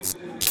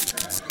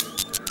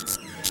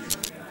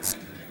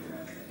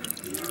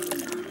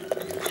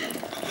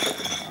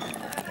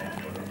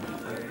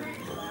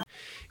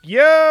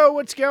Yo,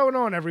 what's going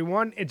on,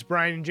 everyone? It's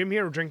Brian and Jim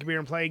here. We're drinking beer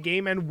and play a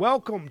game, and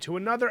welcome to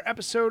another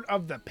episode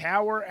of the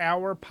Power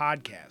Hour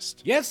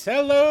Podcast. Yes,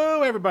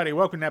 hello, everybody.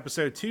 Welcome to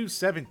episode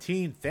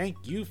 217. Thank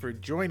you for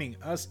joining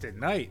us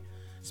tonight.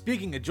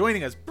 Speaking of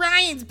joining us,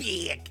 Brian's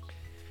back.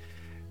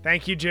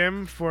 Thank you,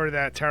 Jim, for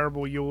that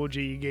terrible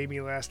eulogy you gave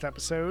me last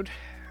episode.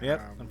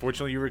 Yep,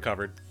 unfortunately, you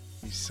recovered.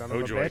 You son of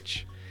a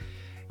bitch.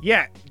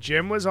 Yeah,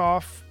 Jim was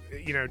off.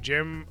 You know,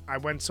 Jim, I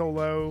went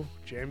solo.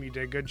 Jim, you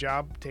did a good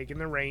job taking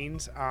the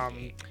reins.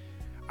 I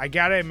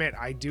gotta admit,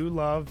 I do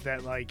love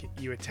that, like,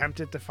 you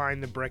attempted to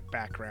find the brick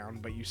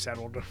background, but you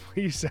settled on.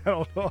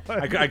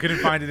 I couldn't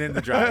find it in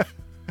the drive.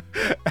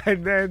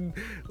 And then,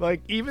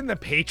 like, even the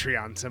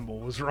Patreon symbol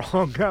was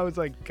wrong. I was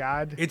like,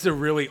 God. It's a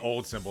really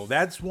old symbol.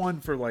 That's one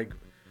for, like,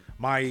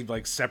 my,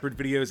 like, separate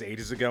videos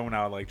ages ago when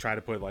I would, like, try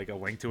to put, like, a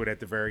link to it at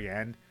the very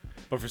end.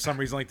 But for some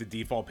reason, like, the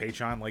default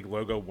Patreon, like,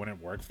 logo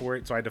wouldn't work for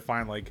it. So I had to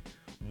find, like,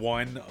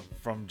 one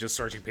from just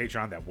searching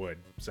Patreon that would.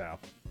 So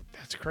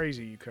that's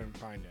crazy you couldn't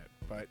find it.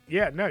 But,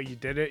 yeah, no, you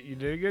did it. You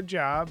did a good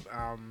job.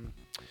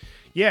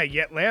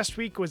 Yet last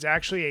week was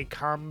actually a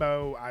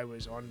combo. I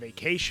was on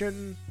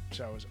vacation,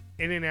 so I was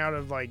in and out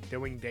of, like,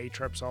 doing day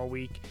trips all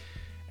week.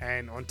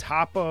 And on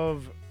top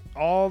of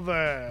all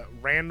the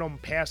random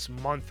past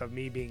month of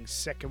me being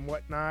sick and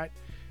whatnot,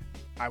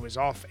 I was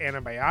off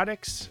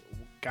antibiotics,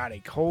 got a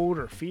cold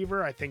or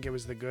fever. I think it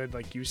was the good,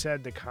 like you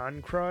said, the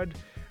con crud,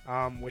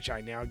 which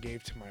I now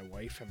gave to my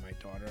wife and my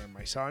daughter and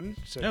my son.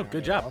 So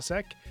good job. All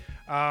sick.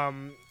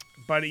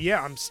 But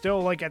yeah, I'm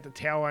still, like, at the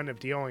tail end of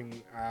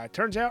dealing.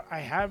 Turns out I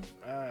have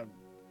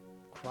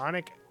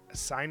chronic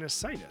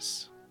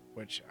sinusitis,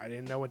 which I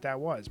didn't know what that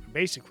was. But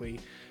basically,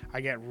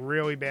 I get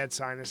really bad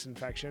sinus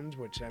infections,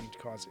 which then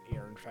cause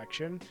ear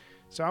infection.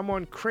 So I'm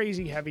on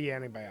crazy heavy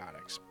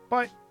antibiotics.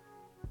 But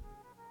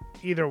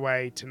either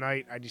way,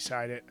 tonight I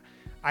decided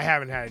I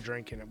haven't had a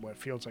drink in what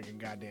feels like a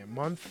goddamn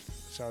month.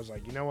 So I was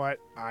like, you know what?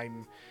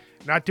 I'm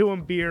not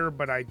doing beer,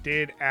 but I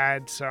did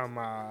add some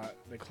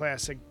the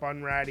classic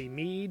Bunratty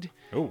mead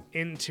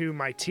into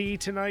my tea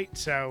tonight.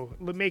 So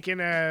making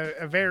a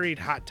varied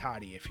hot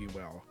toddy, if you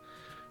will.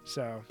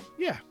 So,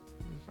 yeah,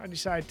 I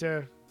decided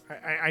to...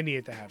 I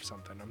needed to have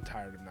something. I'm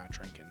tired of not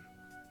drinking.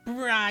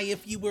 Bri,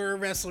 if you were a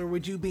wrestler,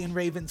 would you be in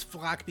Raven's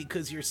flock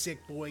because you're sick,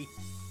 boy?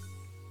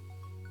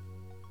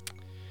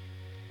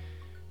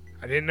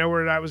 I didn't know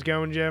where that was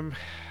going, Jim,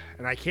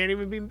 and I can't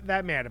even be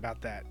that mad about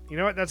that. You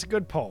know what? That's a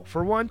good pull.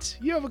 For once,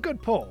 you have a good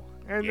pull,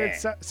 and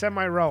it's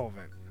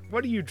semi-relevant.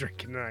 What are you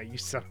drinking tonight, you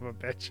son of a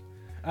bitch?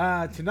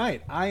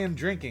 Tonight, I am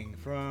drinking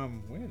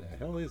from... Where the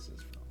hell is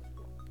this from?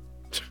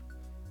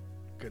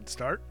 Good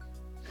start.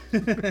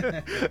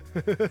 I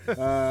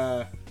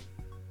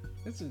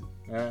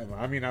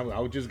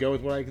would just go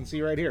with what I can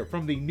see right here.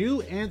 From the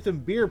New Anthem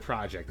Beer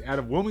Project out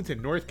of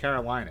Wilmington, North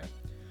Carolina.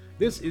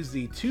 This is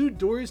the Two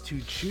Doors to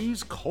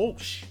Choose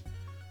Kolsch.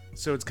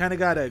 So it's kind of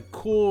got a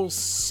cool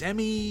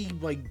semi,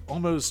 like,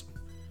 almost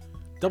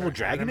Double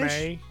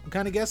Dragonish, I'm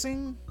kind of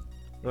guessing.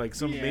 Or like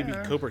some maybe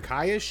Cobra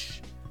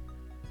Kai-ish.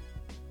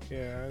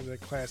 Yeah, the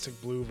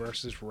classic blue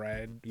versus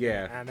red.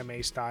 Yeah.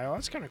 Anime style.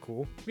 That's kind of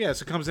cool. Yeah,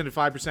 so it comes in at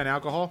 5%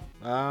 alcohol.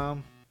 Not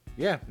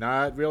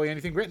really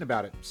anything written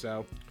about it.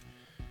 So,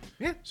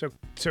 yeah. So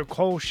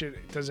Kolsch,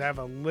 does it have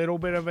a little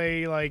bit of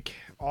a, like,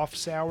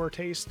 off-sour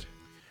taste?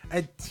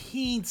 A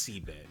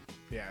teensy bit.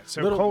 Yeah,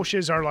 so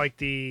Kolsch's are like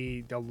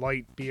the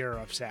light beer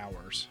of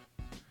sours.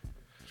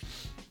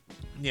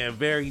 Yeah,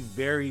 very,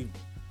 very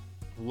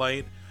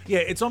light. Yeah,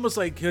 it's almost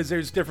like, because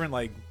there's different,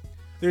 like,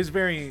 there's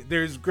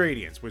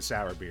gradients with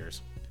sour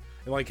beers.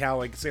 Like how,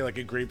 like, say, like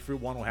a grapefruit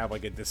one will have,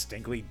 like, a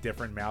distinctly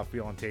different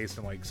mouthfeel and taste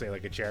than, like, say,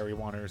 like a cherry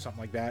one or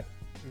something like that.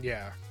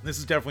 Yeah. This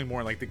is definitely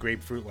more like the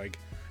grapefruit, like,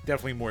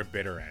 definitely more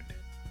bitter end.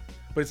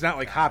 But it's not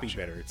like hoppy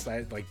bitter. It's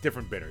like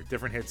different bitter.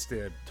 Different hits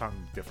the tongue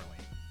differently.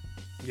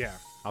 Yeah.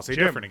 I'll say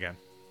different again.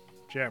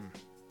 Jim,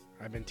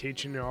 I've been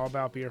teaching you all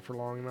about beer for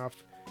long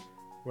enough.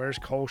 Where's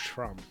Kolsch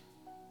from?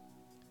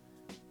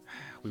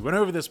 We went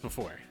over this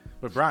before.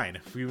 But Brian,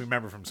 if we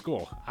remember from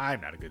school,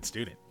 I'm not a good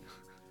student.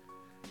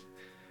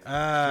 Fuck.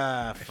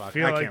 I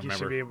can't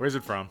remember. Where's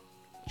it from?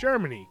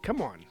 Germany. Come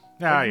on.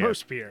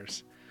 Most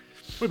beers.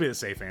 Would be the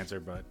safe answer,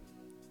 but...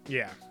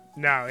 Yeah.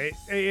 No,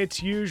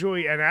 it's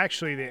usually, and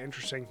actually the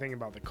interesting thing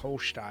about the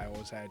Kolsch style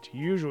is that it's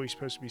usually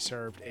supposed to be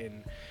served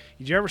in,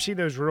 did you ever see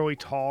those really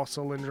tall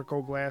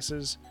cylindrical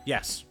glasses?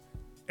 Yes.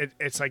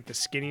 It's like the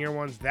skinnier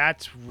ones.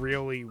 That's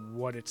really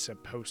what it's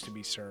supposed to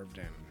be served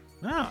in.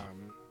 Oh.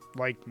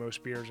 Like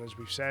most beers, as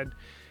we've said.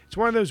 It's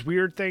one of those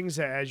weird things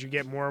that as you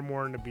get more and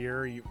more into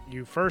beer,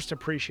 you first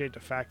appreciate the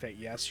fact that,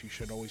 yes, you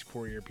should always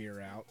pour your beer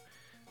out.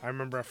 I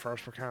remember at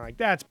first we're kind of like,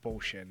 that's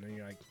bullshit. And then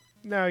you're like,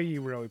 no, you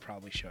really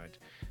probably should.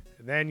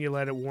 Then you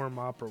let it warm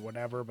up or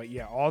whatever. But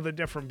yeah, all the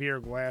different beer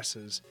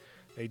glasses,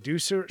 they do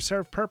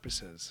serve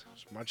purposes.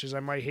 As much as I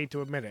might hate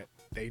to admit it,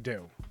 they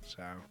do.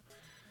 So,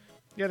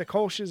 yeah, the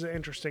Kolsch is an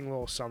interesting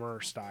little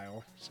summer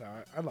style. So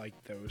I like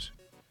those.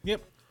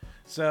 Yep.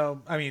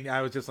 So, I mean,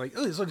 I was just like,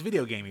 oh, this looks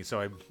video gamey.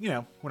 So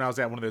when I was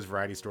at one of those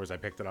variety stores, I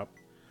picked it up.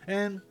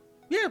 And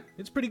Yeah,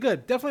 it's pretty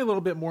good. Definitely a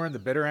little bit more on the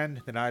bitter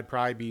end than I'd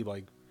probably be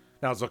like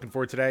that I was looking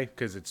for today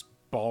because it's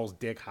balls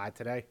dick hot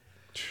today.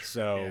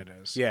 So Yeah, it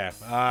is. yeah,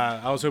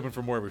 I was hoping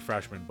for more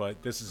refreshment,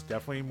 but this is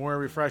definitely more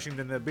refreshing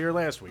than the beer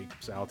last week,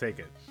 so I'll take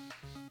it.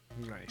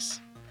 Nice.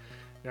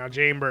 Now,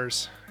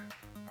 Chambers,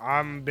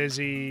 I'm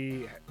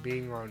busy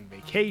being on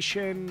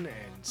vacation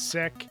and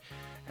sick,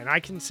 and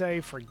I can say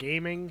for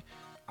gaming,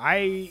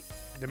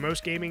 the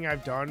most gaming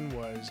I've done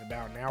was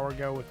about an hour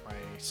ago with my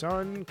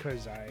son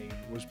because I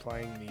was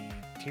playing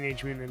the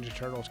Teenage Mutant Ninja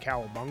Turtles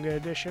Cowabunga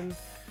edition,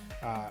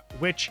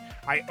 which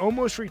I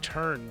almost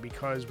returned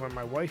because when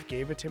my wife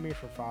gave it to me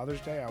for Father's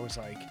Day, I was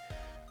like,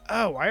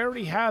 oh, I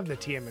already have the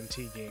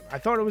TMNT game. I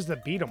thought it was the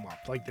beat 'em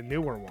up, like the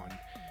newer one.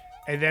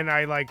 And then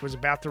I was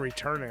about to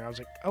return it. I was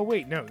like, oh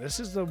wait, no, this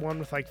is the one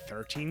with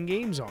 13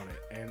 games on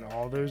it and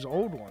all those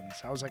old ones.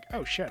 I was like,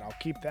 oh shit, I'll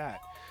keep that.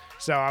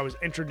 So I was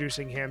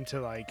introducing him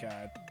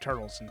to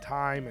Turtles in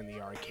Time and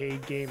the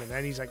arcade game, and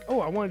then he's like, oh,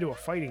 I want to do a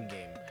fighting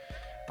game.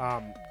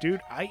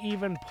 Dude, I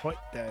even put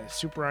the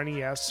Super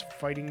NES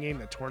fighting game,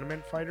 the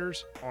Tournament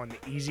Fighters, on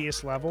the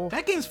easiest level.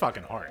 That game's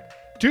fucking hard.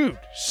 Dude,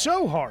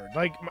 so hard.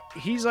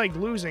 He's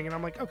losing, and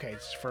I'm like, okay,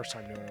 it's his first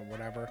time doing it,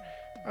 whatever.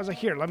 I was like,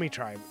 here, let me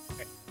try.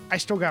 I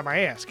still got my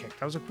ass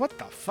kicked. I was like, what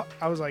the fuck?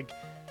 I was like,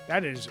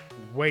 that is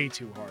way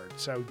too hard.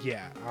 So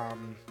yeah,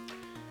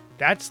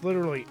 that's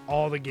literally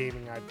all the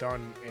gaming I've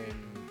done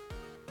in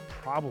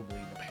probably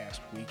the past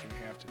week and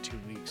a half to 2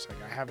 weeks.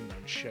 I haven't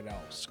done shit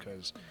else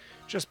because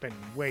just been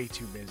way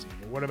too busy.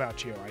 What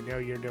about you? I know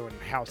you're doing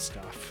house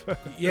stuff.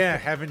 Yeah,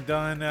 haven't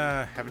done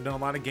a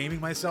lot of gaming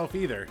myself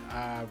either.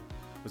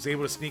 Was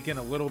able to sneak in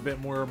a little bit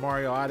more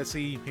Mario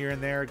Odyssey here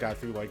and there. Got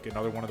through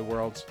another one of the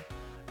worlds,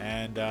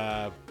 and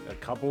a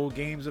couple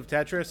games of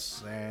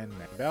Tetris, and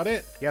that's about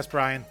it. Yes,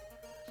 Brian.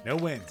 No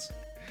wins.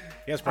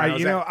 Yes,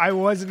 Brian. I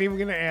wasn't even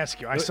going to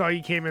ask you. I saw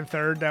you came in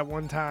third that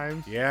one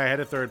time. Yeah, I had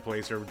a third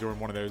placer during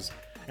one of those.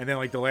 And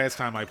then, the last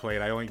time I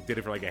played, I only did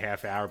it for a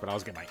half hour, but I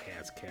was getting my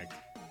ass kicked.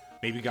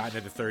 Maybe gotten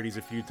into the 30s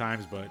a few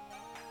times, but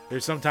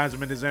there's sometimes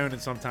I'm in the zone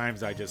and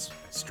sometimes I just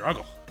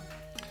struggle.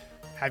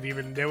 Have you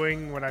been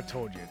doing what I've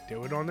told you?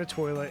 Do it on the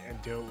toilet and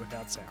do it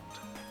without sound.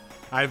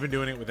 I've been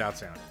doing it without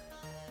sound.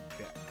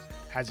 Yeah.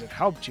 Has it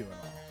helped you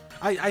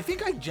at all? I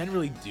think I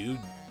generally do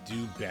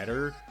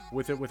better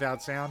with it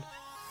without sound.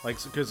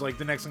 Because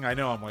the next thing I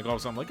know, I'm all of a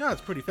sudden oh,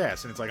 it's pretty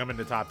fast. And it's I'm in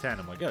the top 10.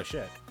 I'm like, oh,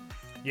 shit.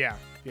 Yeah,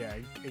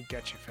 it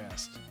gets you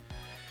fast.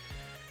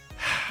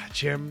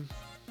 Jim,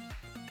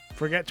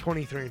 forget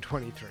 23 and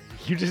 23.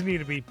 You just need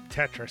to beat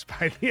Tetris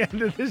by the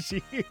end of this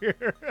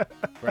year.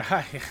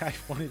 Right, I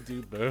want to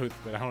do both,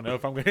 but I don't know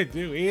if I'm going to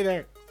do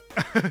either.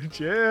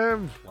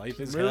 Jim, life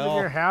is move hell.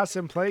 In your house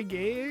and play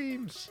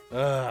games.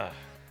 We're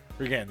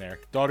getting there.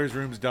 Daughter's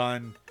room's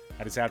done.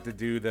 I just have to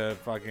do the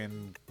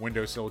fucking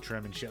windowsill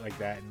trim and shit like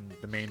that in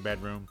the main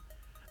bedroom.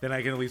 Then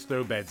I can at least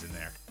throw beds in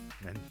there.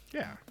 And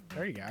yeah,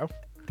 there you go.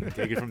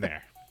 Take it from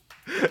there.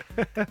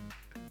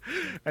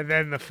 And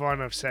then the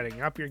fun of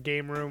setting up your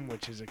game room,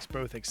 which is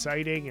both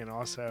exciting and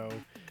also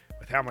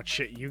with how much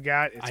shit you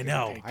got. I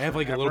know. I have a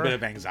little bit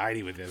of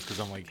anxiety with this because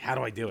I'm how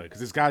do I do it?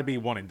 Because it's got to be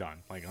one and done.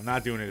 I'm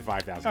not doing it at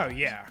 5,000. Oh,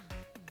 yeah.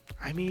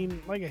 I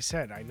mean, like I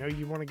said, I know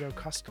you want to go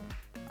custom.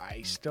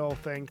 I still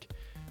think,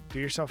 do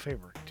yourself a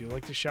favor. Do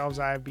the shelves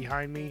I have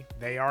behind me.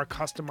 They are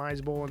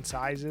customizable in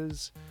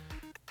sizes,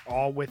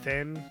 all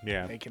within.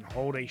 Yeah. They can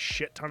hold a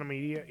shit ton of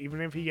media.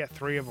 Even if you get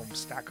 3 of them,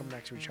 stack them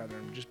next to each other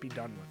and just be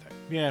done with it.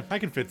 Yeah, I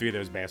can fit 3 of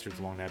those bastards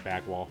along that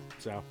back wall.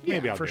 So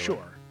maybe I'll for do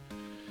sure. It.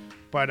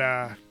 But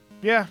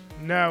yeah,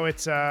 no,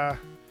 it's I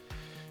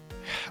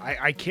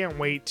can't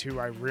wait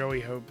to. I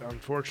really hope.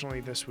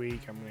 Unfortunately, this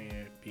week I'm going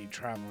to be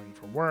traveling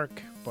for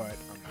work, but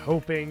I'm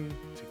hoping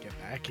to get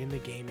back into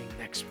gaming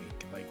next week.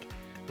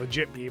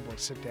 Legit be able to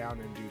sit down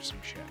and do some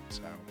shit.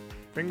 So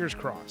fingers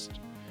crossed.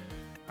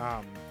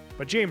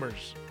 But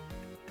Chambers,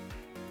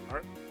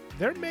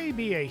 there may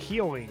be a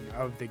healing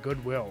of the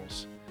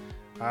Goodwills.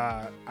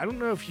 I don't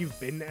know if you've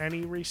been to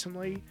any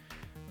recently,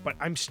 but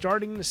I'm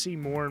starting to see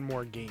more and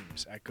more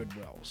games at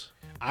Goodwills.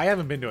 I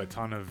haven't been to a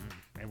ton of.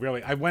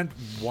 Really, I went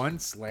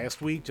once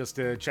last week just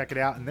to check it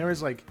out, and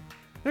there's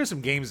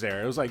some games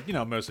there. It was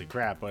mostly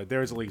crap, but there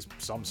was at least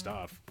some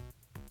stuff.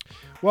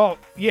 Well,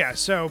 yeah.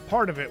 So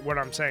part of it, what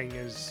I'm saying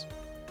is,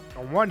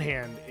 on one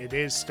hand, it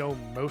is still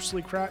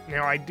mostly crap.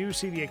 Now I do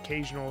see the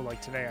occasional.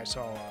 Today, I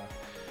saw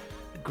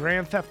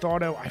Grand Theft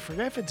Auto. I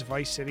forget if it's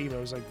Vice City, but it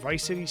was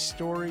Vice City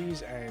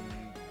Stories and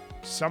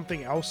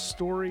something else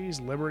stories,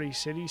 Liberty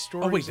City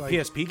Stories. Oh wait, the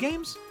PSP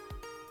games?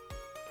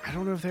 I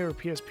don't know if they were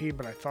PSP,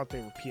 but I thought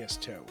they were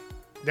PS2.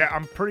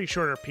 I'm pretty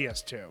sure they're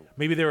PS2.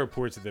 Maybe they were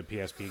ports of the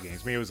PSP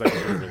games. Maybe it was a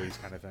release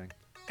kind of thing.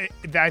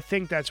 I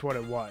think that's what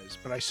it was.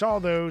 But I saw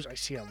those. I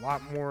see a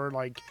lot more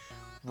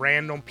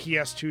random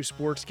PS2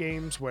 sports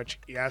games, which,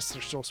 yes,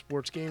 they're still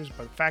sports games.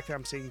 But the fact that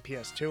I'm seeing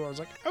PS2, I was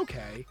like,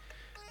 okay.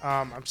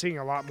 I'm seeing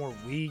a lot more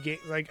Wii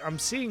games. I'm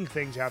seeing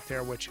things out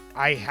there which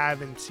I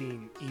haven't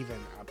seen even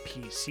a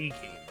PC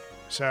game.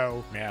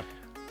 So, yeah.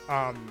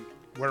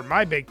 Where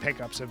my big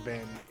pickups have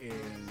been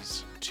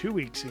is 2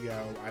 weeks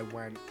ago, I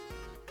went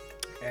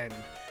and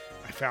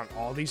I found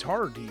all these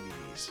horror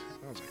DVDs.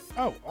 I was like,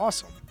 oh,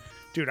 awesome.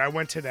 Dude, I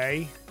went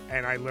today,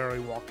 and I literally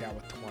walked out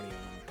with 20 of them.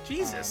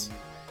 Jesus.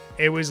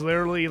 It was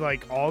literally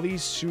like all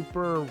these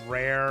super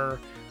rare,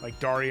 like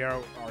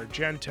Dario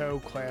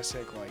Argento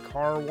classic, like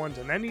horror ones,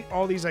 and then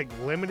all these like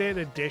limited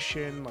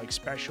edition, like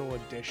special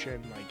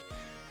edition, like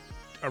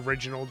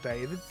original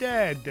Day of the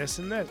Dead, this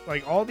and this,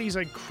 like all these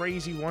like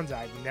crazy ones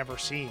I've never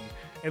seen.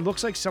 It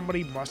looks like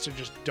somebody must have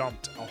just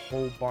dumped a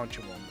whole bunch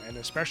of them, and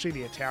especially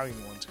the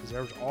Italian ones, because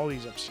there's all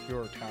these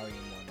obscure Italian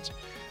ones.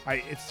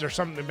 There's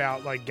something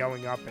about like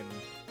going up and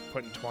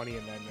putting 20,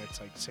 and then it's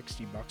like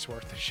 $60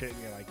 worth of shit,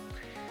 and you're like,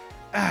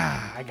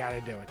 I gotta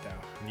do it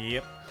though.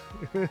 Yep.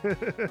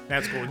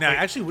 That's cool. Now,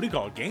 actually, what do you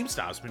call it?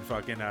 GameStop's been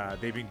fucking,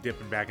 they've been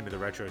dipping back into the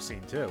retro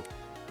scene too.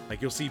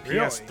 Like, you'll see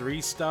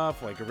PS3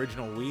 stuff, like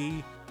original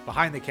Wii.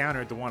 Behind the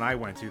counter at the one I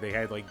went to, they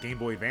had like Game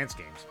Boy Advance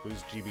games. It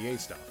was GBA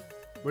stuff.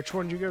 Which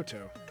one did you go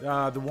to?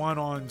 The one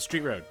on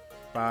Street Road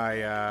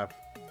by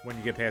when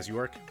you get past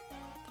York.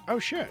 Oh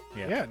shit!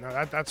 Yeah,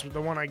 no, that's the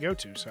one I go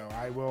to. So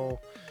I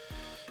will.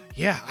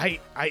 Yeah,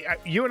 I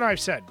you and I have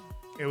said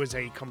it was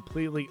a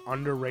completely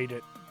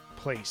underrated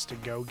place to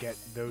go get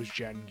those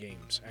gen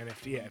games, and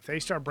if they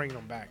start bringing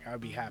them back,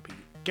 I'd be happy.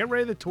 Get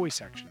rid of the toy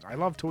sections. I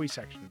love toy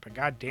sections, but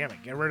god damn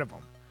it, get rid of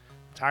them.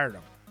 I'm tired of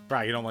them.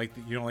 Right? You don't like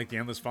the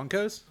endless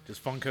Funkos?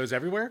 Just Funkos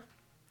everywhere?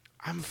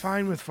 I'm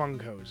fine with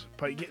Funkos,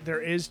 but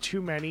there is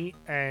too many,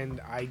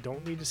 and I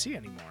don't need to see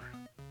anymore.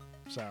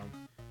 So,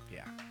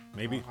 yeah.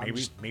 Maybe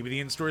the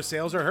in-store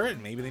sales are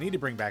hurting. Maybe they need to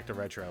bring back the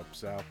retro.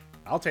 So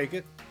I'll take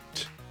it.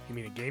 You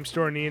mean a game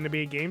store needing to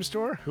be a game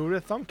store? Who would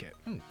have thunk it?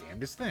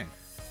 Damnedest thing.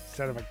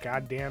 Instead of a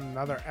goddamn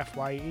another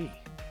FYE,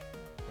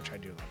 which I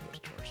do love those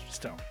stores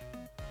still.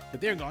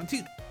 But they're gone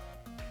too.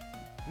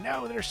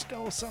 No, there's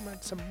still some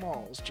at some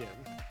malls, Jim.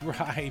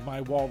 Right, my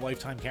wall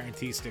lifetime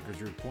guarantee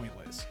stickers are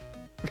pointless.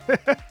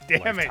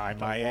 Damn lifetime it.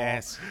 my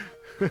ass.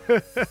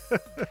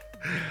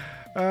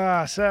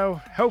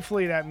 So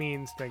hopefully that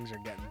means things are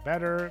getting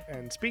better.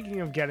 And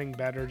speaking of getting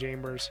better,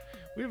 Chambers,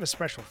 we have a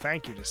special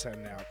thank you to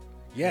send out.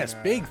 Yes,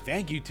 big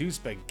thank you to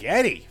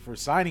Spaghetti for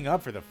signing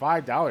up for the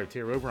 $5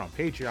 tier over on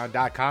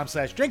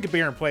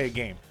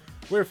patreon.com/drink-a-beer-and-play-a-game.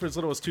 Where for as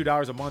little as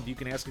 $2 a month, you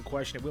can ask a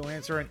question and we'll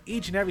answer in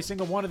each and every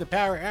single one of the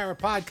Power Hour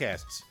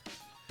podcasts.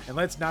 And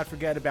let's not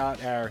forget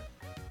about our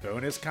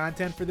bonus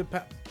content for the...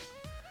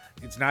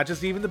 It's not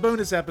just even the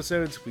bonus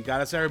episodes. We got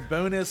us our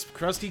bonus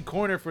Krusty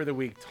Corner for the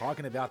week,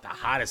 talking about the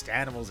hottest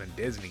animals in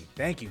Disney.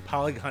 Thank you,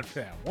 Polygon, for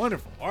that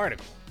wonderful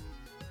article.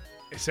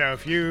 So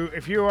if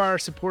you are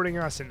supporting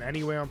us in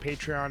any way on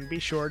Patreon, be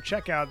sure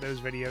check out those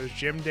videos.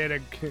 Jim did a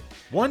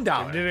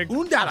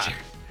 $1.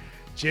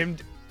 Jim,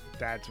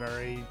 that's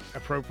very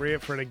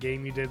appropriate for the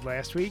game you did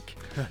last week,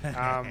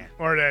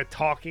 or the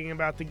talking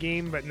about the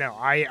game. But no,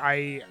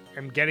 I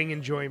am getting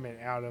enjoyment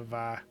out of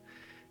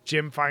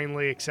Jim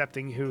finally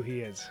accepting who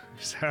he is.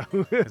 So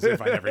as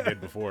if I never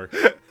did before.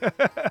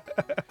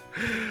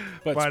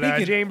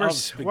 But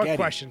Chambers, what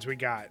questions we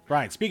got?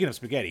 Brian, speaking of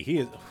spaghetti,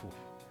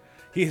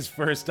 he is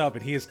first up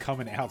and he is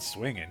coming out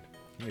swinging.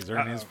 He is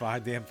earning his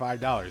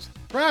 $5.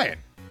 Brian,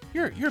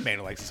 you're a man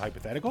who likes his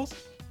hypotheticals.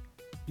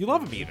 You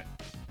love them even.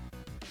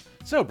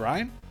 So,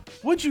 Brian,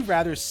 would you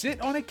rather sit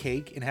on a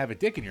cake and have a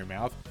dick in your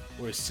mouth,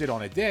 or sit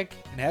on a dick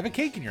and have a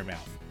cake in your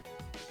mouth?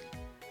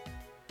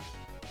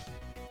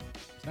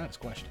 It's not his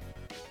question.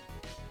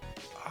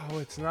 Oh,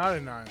 it's not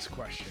an honest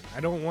question. I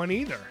don't want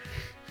either.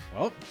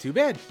 Well, too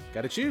bad.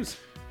 Gotta choose.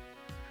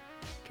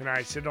 Can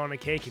I sit on a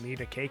cake and eat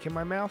a cake in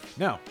my mouth?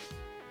 No.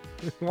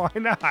 Why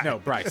not? No,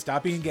 Bryce,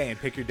 stop being gay and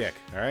pick your dick,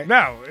 all right?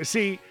 No,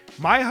 see,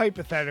 my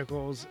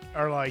hypotheticals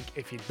are like,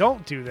 if you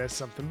don't do this,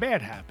 something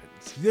bad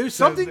happens. There's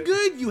something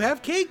good. You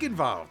have cake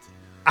involved.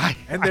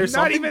 And there's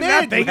I'm not something even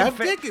bad. that big You have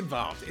dick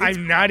involved.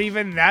 I'm not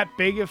even that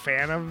big a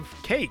fan of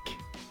cake.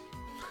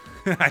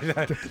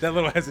 That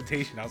little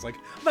hesitation. I was like,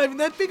 I'm not even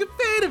that big a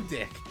fan of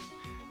dick.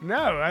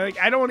 No,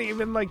 I don't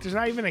even there's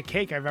not even a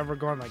cake I've ever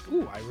gone like,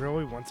 ooh, I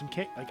really want some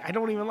cake. Like, I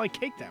don't even like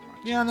cake that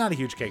much. Yeah, I'm not a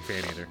huge cake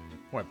fan either.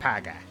 Or a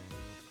pie guy.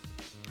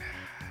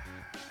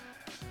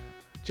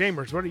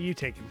 Chambers, what are you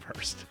taking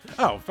first?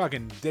 Oh,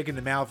 fucking dick in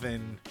the mouth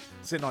and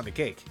sitting on the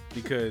cake,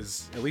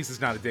 because at least it's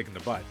not a dick in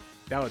the butt.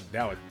 That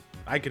would.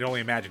 I could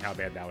only imagine how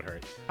bad that would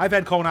hurt. I've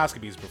had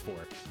colonoscopies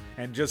before,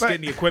 and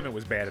getting the equipment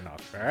was bad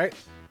enough. All right.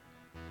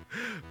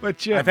 But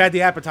Jim, I've had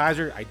the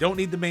appetizer. I don't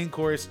need the main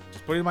course.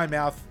 Just put it in my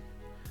mouth.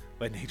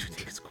 Let nature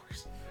take its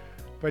course.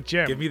 But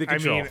Jim, give me the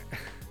control. I mean,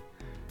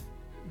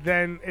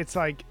 then it's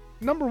like,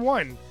 number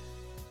one,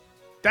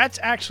 that's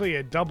actually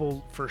a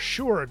double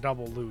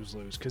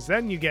lose-lose, because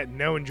then you get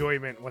no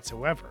enjoyment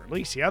whatsoever. At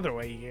least the other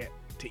way, you get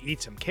to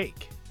eat some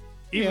cake,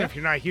 even if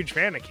you're not a huge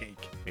fan of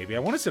cake. Maybe I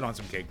want to sit on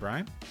some cake,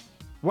 Brian.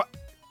 What?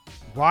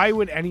 Why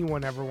would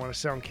anyone ever want to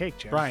sit on cake,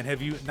 Jim? Brian,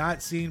 have you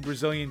not seen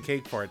Brazilian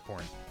cake fart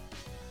porn?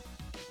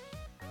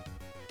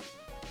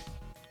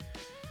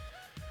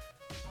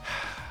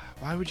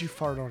 Why would you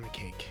fart on a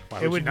cake? Why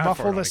It would would you not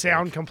muffle fart on the a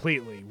sound cake?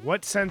 completely.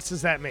 What sense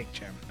does that make,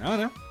 Jim? I don't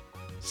know.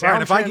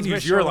 Sound if I can use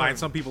transmission your alone. line,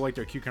 some people like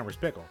their cucumbers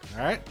pickled.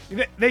 All right.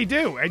 They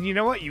do, and you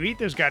know what? You eat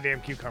those goddamn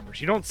cucumbers.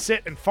 You don't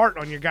sit and fart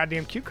on your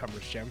goddamn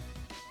cucumbers, Jim.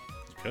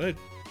 Good.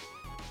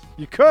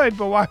 You could,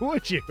 but why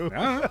would you? I don't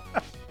know.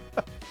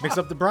 Mix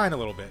up the brine a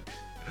little bit.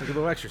 Make it a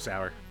little extra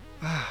sour.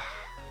 I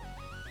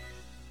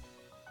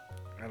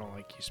don't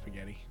like you,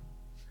 spaghetti.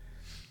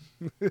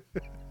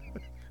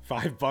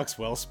 $5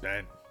 well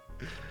spent.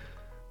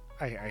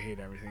 I hate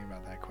everything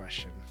about that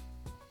question.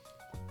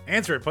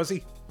 Answer it,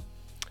 pussy.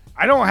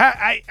 I don't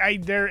have.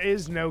 There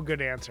is no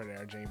good answer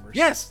there, Chambers.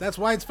 Yes, that's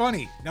why it's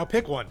funny. Now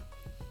pick one.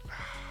 I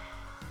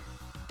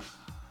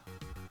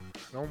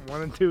don't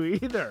want to do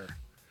either.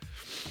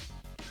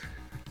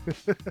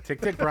 Tick,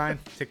 tick, Brian.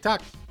 Tick,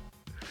 tock.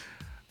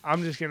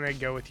 I'm just gonna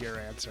go with your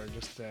answer,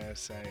 just to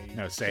say.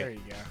 No, say. There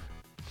you go.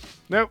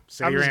 Nope.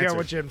 Say I'm your just answer. going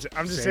with Jim's.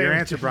 I'm just Say saying your with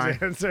answer, Jim's Brian.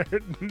 answer.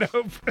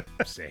 Nope.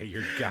 Say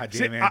your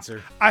goddamn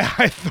answer.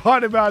 I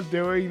thought about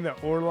doing the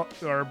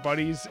or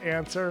buddies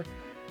answer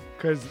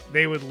because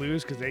they would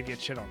lose because they get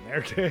shit on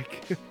their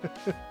dick.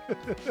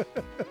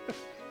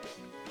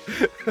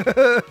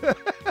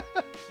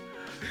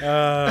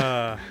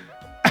 I'll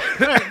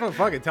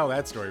fucking tell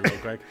that story real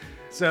quick.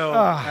 So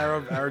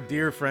our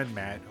dear friend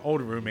Matt,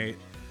 old roommate,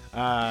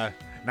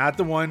 not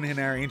the one in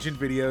our ancient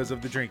videos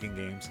of the drinking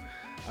games.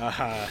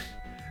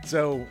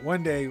 So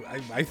one day,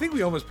 I think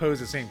we almost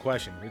posed the same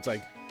question. It's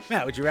like,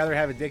 Matt, would you rather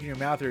have a dick in your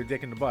mouth or a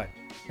dick in the butt?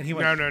 And he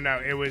went,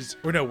 No. It was.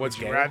 or no, what's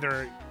Would you gay?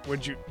 rather?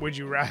 Would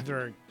you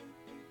rather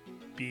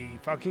be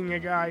fucking a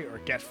guy or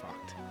get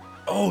fucked?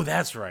 Oh,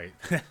 that's right.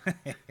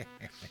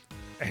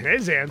 And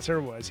his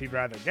answer was he'd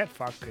rather get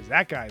fucked because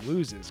that guy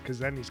loses because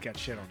then he's got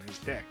shit on his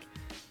dick.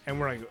 And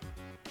we're like,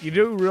 you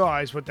do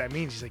realize what that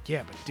means? He's like,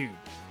 yeah, but dude,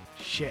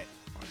 shit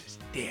on his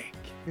dick.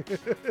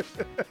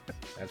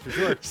 That's for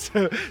sure.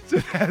 So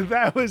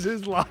that was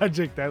his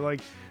logic.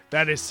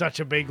 That is such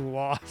a big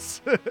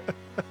loss.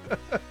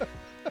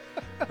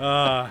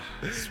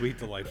 Sweet,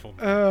 delightful.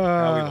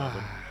 How we love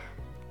him.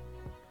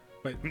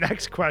 But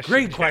Next question.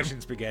 great Jim. question,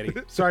 Spaghetti.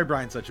 Sorry,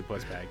 Brian's such a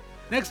puss bag.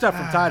 Next up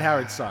from Todd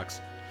Howard Sucks.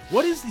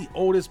 What is the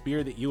oldest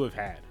beer that you have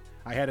had?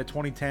 I had a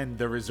 2010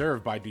 The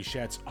Reserve by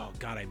Duchette's. Oh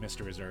God, I missed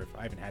a Reserve.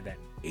 I haven't had that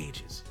in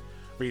ages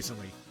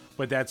recently.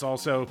 But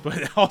also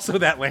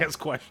that last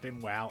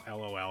question. Wow,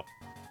 LOL.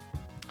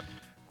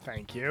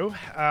 Thank you.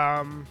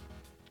 I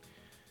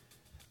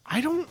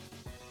don't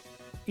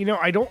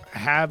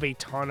have a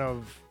ton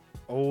of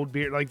old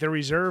beer. Like the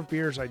reserve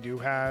beers I do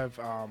have.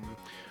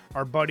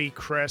 Our buddy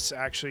Chris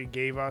actually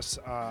gave us,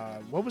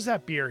 what was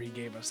that beer he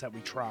gave us that we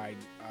tried?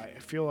 I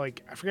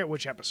forget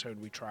which episode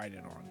we tried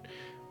it on.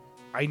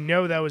 I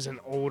know that was an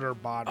older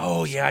bottle.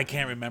 Oh yeah, I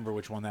can't remember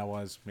which one that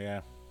was.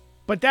 Yeah.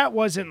 But that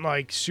wasn't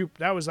like super,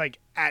 that was like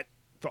at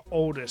the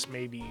oldest,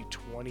 maybe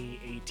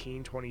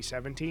 2018,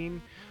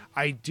 2017.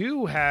 I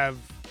do have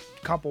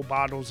a couple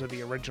bottles of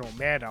the original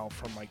Mad Elf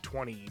from like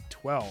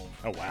 2012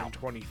 Oh, wow. and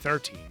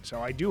 2013. So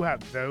I do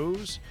have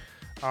those.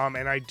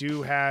 And I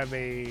do have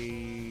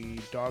a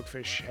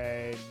Dogfish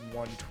Head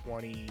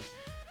 120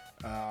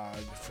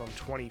 from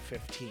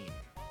 2015.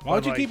 Why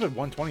would But, you keep it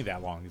 120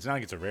 that long? It's not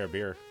like it's a rare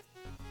beer.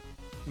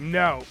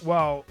 No,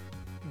 well,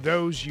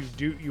 those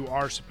you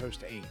are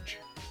supposed to age.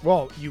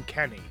 Well, you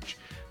can age.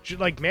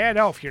 Like Mad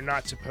Elf, you're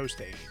not supposed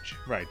to age.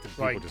 Right. The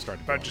people Like, just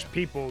started but doing just it.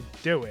 people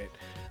do it.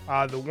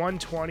 The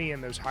 120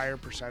 and those higher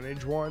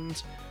percentage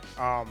ones,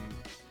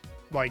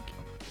 like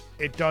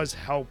it does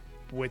help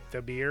with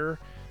the beer.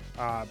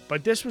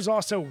 But this was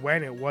also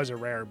when it was a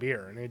rare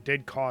beer, and it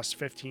did cost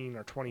 $15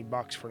 or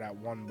 $20 for that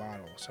one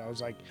bottle. So I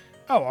was like,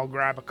 oh, I'll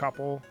grab a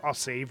couple, I'll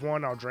save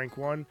one, I'll drink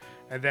one,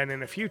 and then in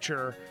the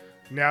future,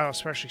 now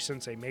especially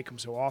since they make them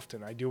so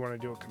often, I do want to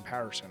do a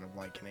comparison of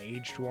like an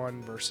aged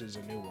one versus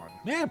a new one.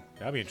 Yeah,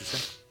 that'd be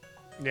interesting.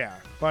 Yeah,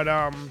 but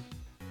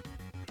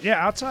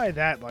yeah. Outside of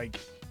that, like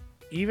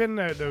even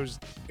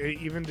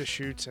even the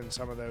shoots and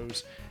some of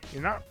those,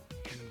 you're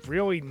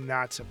really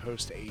not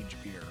supposed to age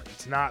beer.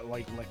 It's not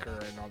like liquor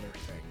and other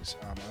things,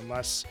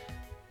 unless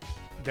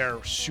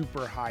they're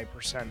super high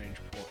percentages.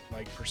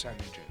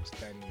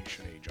 Then you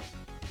should age them.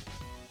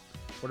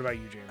 What about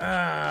you, James?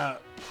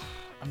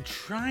 I'm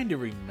trying to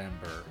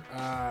remember.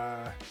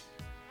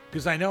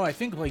 Because I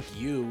think like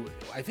you,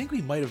 I think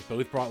we might have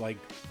both brought like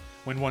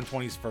when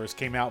 120s first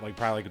came out, like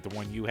probably like the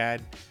one you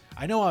had.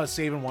 I know I was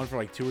saving one for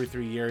like 2 or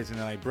 3 years, and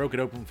then I broke it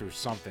open for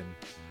something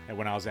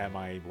when I was at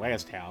my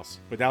last house.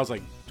 But that was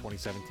like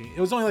 2017.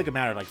 It was only like a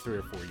matter of like 3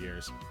 or 4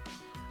 years.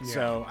 Yeah.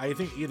 So I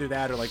think either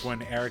that or like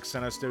when Eric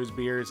sent us those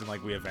beers, and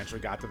like we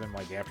eventually got to them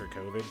like after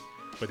COVID.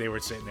 But they were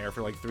sitting there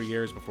for like 3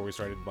 years before we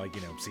started like,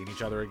 seeing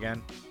each other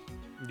again.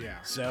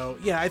 Yeah. So,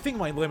 yeah, I think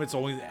my limit's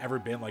only ever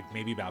been like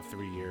maybe about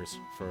 3 years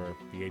for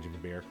the age of a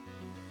beer.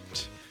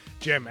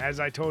 Jim, as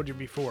I told you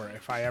before,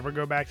 if I ever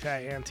go back to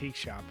that antique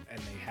shop and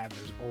they have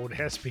those old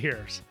ass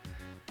beers,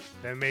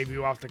 then maybe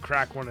we'll have to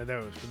crack one of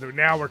those. But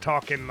now we're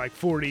talking like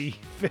 40,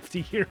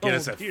 50-year-old Get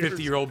us a beers.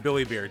 50-year-old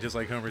Billy beer, just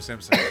like Homer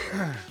Simpson.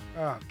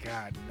 Oh,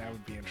 God, that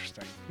would be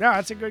interesting. No,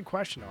 that's a good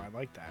question, though. I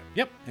like that.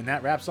 Yep, and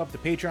that wraps up the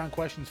Patreon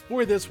questions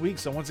for this week.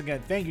 So once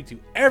again, thank you to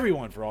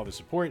everyone for all the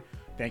support.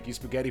 Thank you,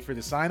 Spaghetti, for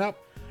the sign-up.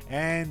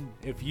 And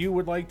if you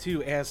would like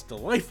to ask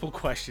delightful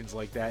questions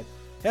like that,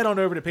 head on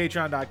over to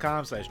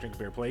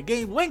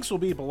patreon.com/drinkbeerplaygame. Links will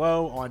be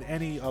below on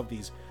any of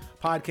these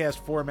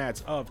podcast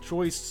formats of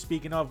choice.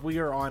 Speaking of, we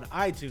are on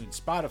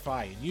iTunes,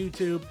 Spotify, and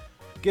YouTube.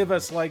 Give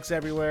us likes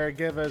everywhere.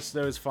 Give us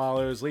those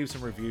follows. Leave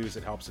some reviews.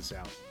 It helps us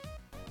out.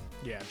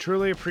 Yeah,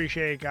 truly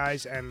appreciate it,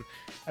 guys. And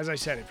as I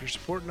said, if you're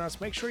supporting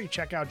us, make sure you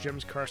check out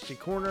Jim's Crusty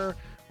Corner.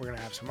 We're going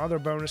to have some other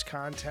bonus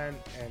content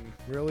and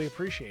really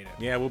appreciate it.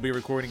 Yeah, we'll be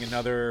recording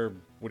another,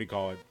 what do you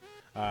call it,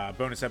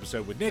 bonus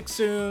episode with Nick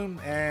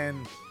soon.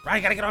 And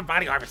Ryan, gotta get on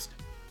Body Harvest.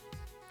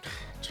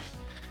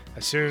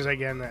 As soon as I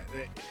get in that...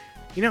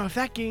 You know, if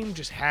that game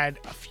just had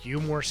a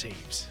few more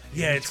saves.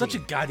 Yeah, it's such a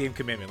goddamn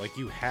commitment. Like,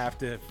 you have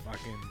to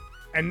fucking...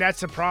 And that's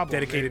the problem.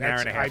 Dedicate an hour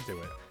and a half to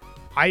it.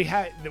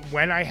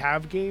 When I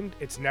have gamed,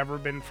 it's never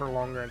been for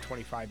longer than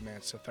 25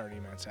 minutes to 30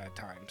 minutes at a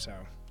time. So,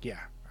 yeah,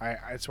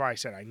 that's why I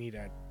said I need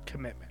a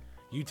commitment.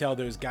 You tell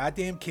those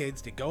goddamn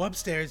kids to go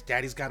upstairs.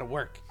 Daddy's got to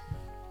work.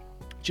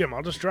 Jim,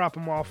 I'll just drop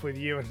them off with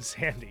you and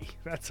Sandy.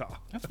 That's all.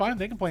 That's fine.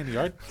 They can play in the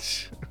yard.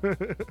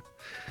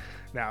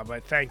 No,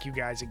 but thank you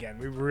guys again.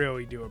 We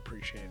really do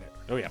appreciate it.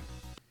 Oh, yeah.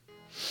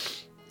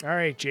 All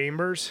right,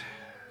 Chambers.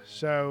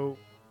 So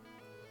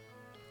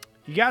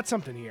you got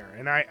something here,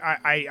 and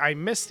I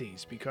missed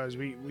these because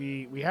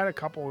we had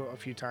a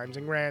few times,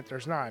 and granted,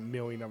 there's not a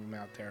million of them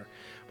out there,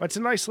 but it's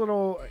a nice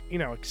little,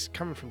 it's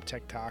coming from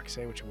TikTok.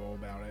 Say what you will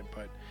about it,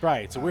 but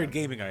right, it's a weird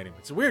gaming item.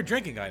 It's a weird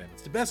drinking item.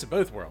 It's the best of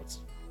both worlds.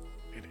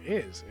 It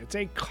is. It's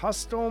a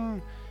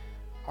custom.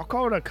 I'll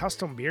call it a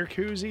custom beer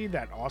koozie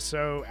that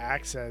also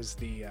acts as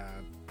the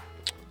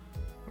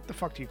what the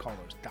fuck do you call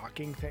those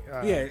docking thing?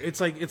 Yeah, it's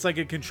like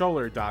a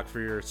controller dock for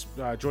your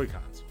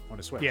Joy-Cons on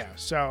a Switch. Yeah,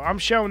 so I'm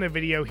showing a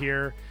video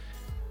here.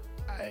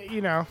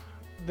 The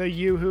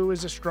Yoo-Hoo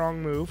is a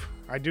strong move.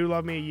 I do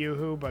love me a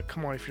Yoo-Hoo, but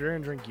come on, if you're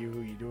gonna drink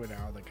Yoo-Hoo, you do it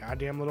out of the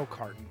goddamn little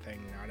carton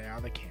thing, not out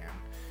of the can.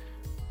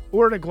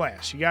 Or the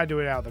glass. You gotta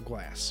do it out of the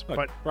glass. Look,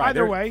 but right,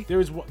 either way,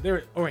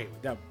 Oh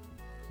wait, that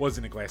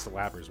wasn't a glass of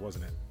lappers,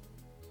 wasn't it?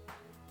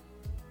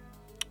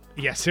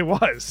 yes, it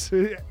was,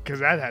 because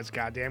that has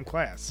goddamn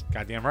class.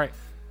 Goddamn right.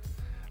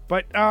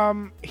 But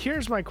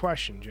here's my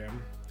question,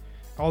 Jim.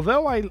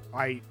 Although I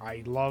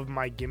love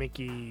my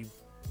gimmicky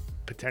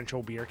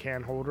potential beer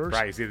can holders,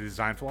 Right, you see the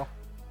design flaw?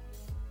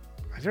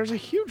 there's a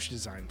huge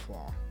design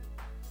flaw.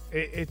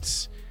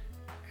 It's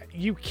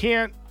you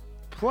can't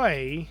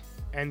play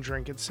and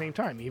drink at the same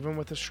time, even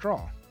with a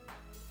straw.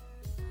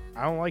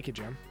 I don't like it,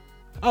 Jim.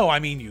 Oh, I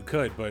mean, you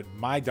could, but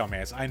my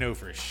dumbass, I know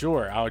for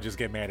sure I would just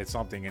get mad at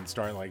something and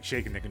start like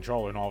shaking the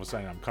controller, and all of a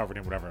sudden I'm covered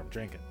in whatever I'm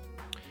drinking.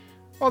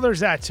 Well, there's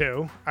that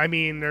too. I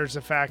mean, there's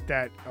the fact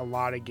that a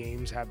lot of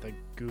games have the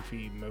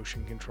goofy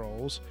motion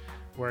controls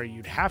where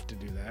you'd have to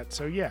do that.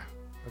 So yeah,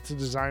 that's a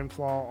design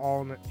flaw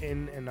all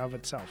in and of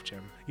itself,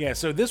 Jim. Yeah,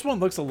 so this one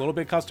looks a little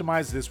bit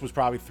customized. This was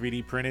probably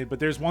 3D printed, but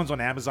there's ones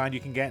on Amazon you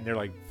can get, and they're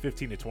like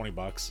 15 to 20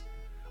 bucks,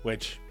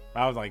 which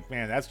I was like,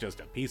 man, that's just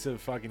a piece of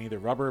fucking either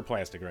rubber or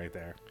plastic right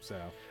there. So,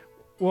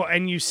 well,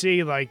 and you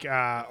see, like,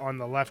 on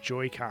the left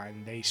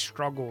Joy-Con, they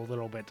struggle a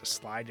little bit to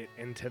slide it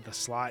into the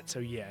slot. So,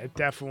 yeah, it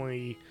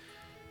definitely...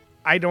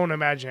 I don't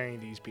imagine any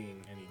of these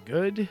being any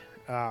good.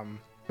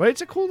 But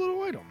it's a cool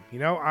little item.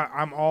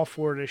 I'm all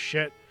for this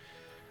shit.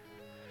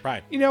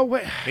 right. You know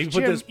what? Maybe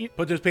Jim,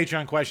 put those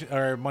Patreon question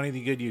or money that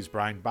you could use,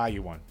 Brian. Buy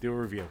you one. Do a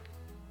review.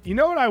 You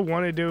know what I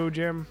want to do,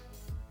 Jim?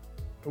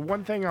 The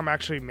one thing I'm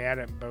actually mad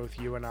at both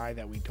you and I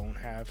that we don't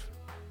have.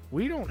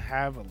 We don't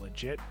have a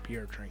legit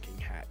beer drinking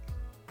hat.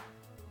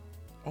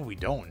 Oh, we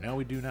don't. No,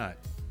 we do not.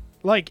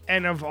 Like,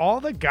 and of all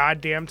the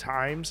goddamn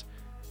times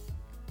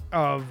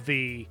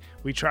we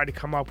tried to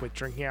come up with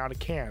drinking out a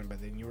can,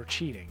 but then you were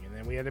cheating, and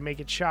then we had to make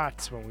it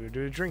shots when we would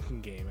do a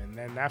drinking game, and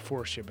then that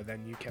forced you, but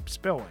then you kept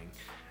spilling.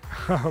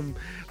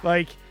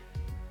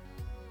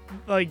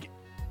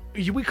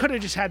 We could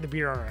have just had the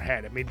beer on our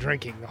head and been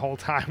drinking the whole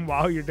time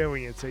while you're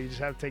doing it, so you just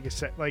have to take a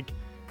sip. Like,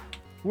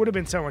 would have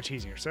been so much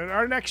easier. So in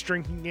our next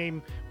drinking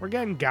game, we're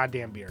getting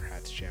goddamn beer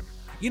hats, Jim.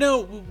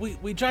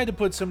 We tried to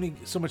put so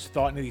much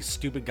thought into these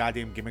stupid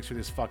goddamn gimmicks for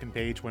this fucking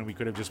page when we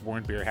could have just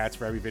worn beer hats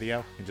for every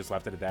video and just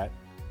left it at that.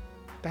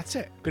 That's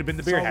it. Could have been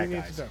the beer hat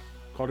guys.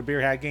 Called it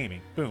Beer Hat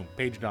Gaming. Boom.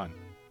 Page done.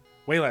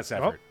 Way less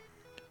effort.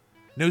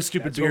 No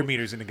stupid beer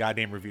meters in the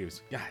goddamn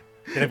reviews. God.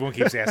 Then everyone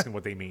keeps asking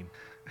what they mean.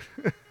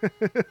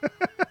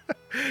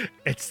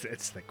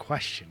 It's the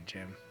question,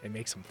 Jim. It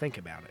makes them think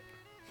about it.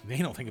 They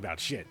don't think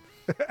about shit.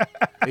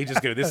 They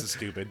just go, this is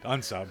stupid.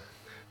 Unsub.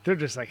 They're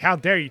just like, how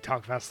dare you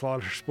talk about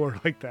Slaughter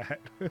Sport like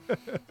that?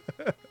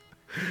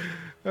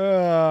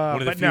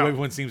 One of the few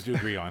everyone seems to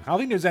agree on. I don't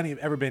think there's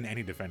ever been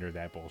any defender of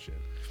that bullshit.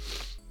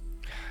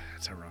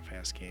 It's a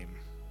rough-ass game.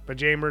 But,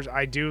 Chambers,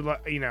 I do,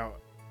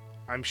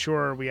 I'm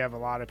sure we have a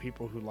lot of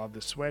people who love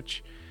the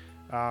Switch.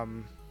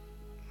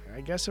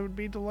 I guess it would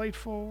be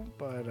delightful,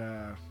 but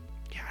yeah,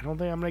 I don't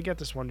think I'm gonna get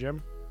this one,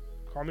 Jim.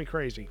 Call me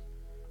crazy.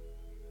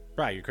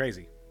 Bri, you're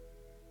crazy.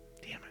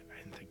 Damn it, I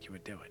didn't think you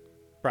would do it.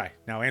 Bri,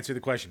 now answer the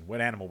question.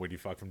 What animal would you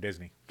fuck from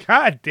Disney?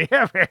 God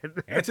damn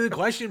it. Answer the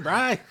question, Bri.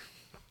 Let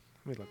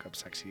me look up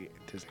sexy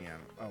Disney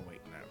animal. Oh,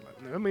 wait,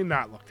 no. Let me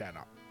not look that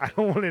up. I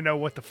don't want to know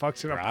what the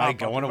fuck's going to pop up.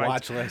 Go on a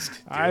watch list.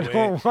 I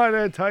don't want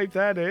to type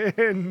that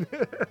in.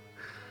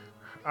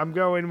 I'm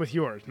going with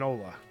yours,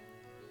 Nola.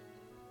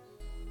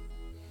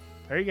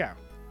 There you go.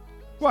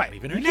 What? Not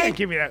even her You name. can't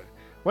give me that.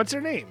 What's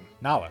her name?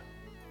 Nala.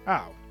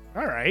 Oh,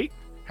 all right.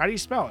 How do you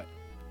spell it?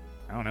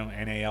 I don't know.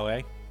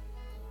 Nala.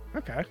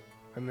 Okay.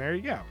 And there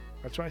you go.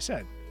 That's what I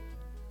said.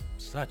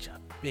 Such a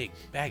big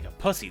bag of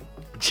pussy.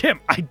 Jim,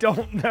 I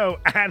don't know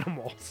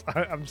animals.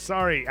 I'm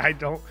sorry. I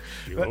don't.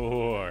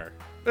 Sure.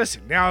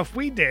 Listen, now if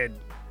we did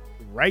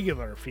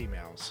regular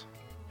females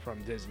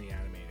from Disney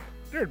animated,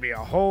 there'd be a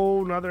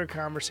whole nother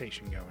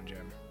conversation going,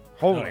 Jim.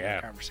 Whole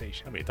nother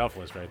conversation. That'd be a tough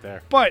list right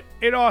there. But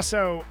it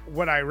also,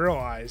 what I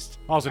realized...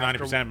 Also,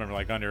 90% of them are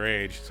like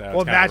underage. So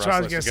well, that's what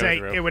I was going to say.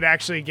 It would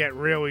actually get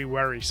really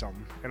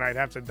worrisome. And I'd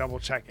have to double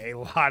check a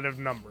lot of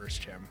numbers,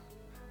 Jim.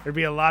 There'd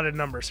be a lot of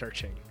number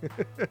searching.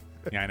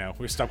 Yeah, I know.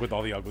 We're stuck with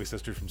all the ugly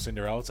sisters from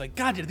Cinderella. It's like,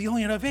 God, they're the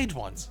only enough age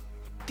ones.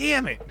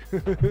 Damn it.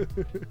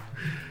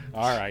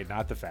 All right,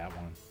 not the fat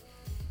one.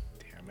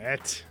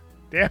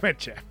 Damn it,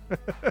 Jim.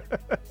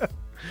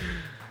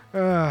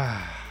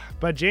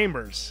 But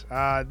Chambers,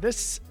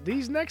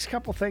 these next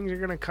couple things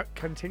are going to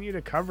continue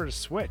to cover the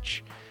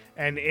Switch.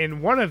 And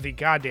in one of the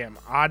goddamn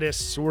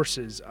oddest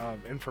sources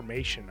of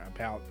information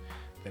about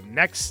the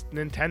next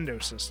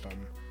Nintendo system,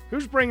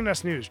 who's bringing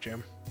us news,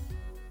 Jim?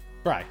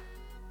 Right.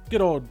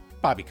 Good old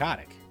Bobby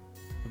Kotick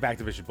of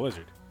Activision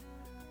Blizzard.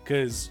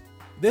 Because,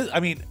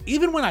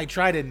 even when I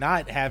try to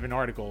not have an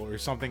article or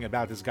something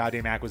about this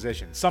goddamn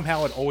acquisition,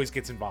 somehow it always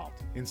gets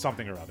involved in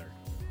something or other.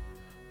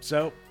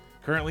 So,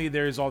 currently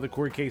there's all the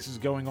court cases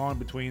going on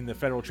between the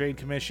Federal Trade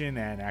Commission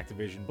and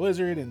Activision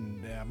Blizzard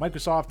and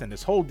Microsoft and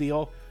this whole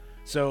deal.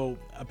 So,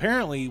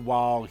 apparently,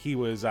 while he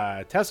was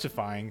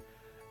testifying,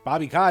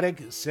 Bobby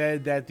Kotick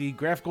said that the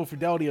graphical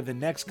fidelity of the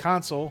next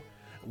console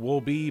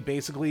will be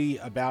basically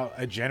about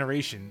a Gen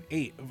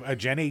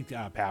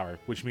 8 power,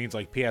 which means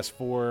like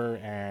PS4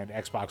 and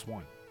Xbox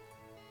One.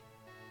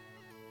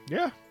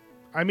 Yeah.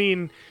 I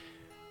mean,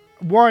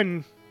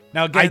 one...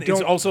 Now, again,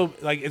 it's also,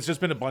 it's just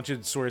been a bunch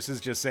of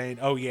sources just saying,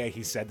 oh, yeah,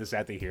 he said this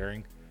at the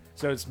hearing.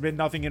 So it's been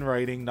nothing in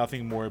writing,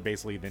 nothing more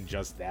basically than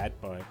just that,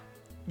 but...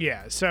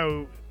 Yeah,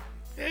 so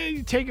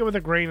you take it with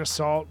a grain of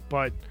salt,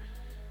 but,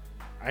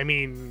 I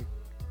mean,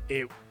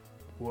 it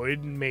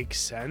would make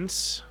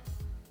sense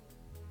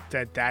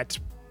that that's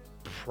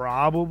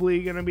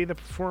probably going to be the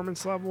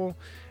performance level.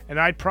 And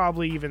I'd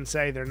probably even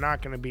say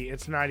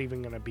it's not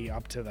even going to be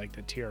up to, like,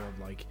 the tier of,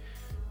 like,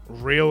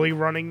 really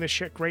running the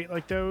shit great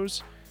like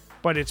those.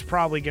 But it's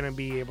probably going to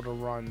be able to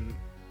run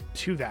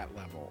to that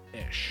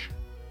level-ish.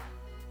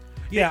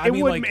 Yeah,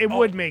 it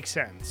would make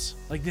sense.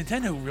 Like,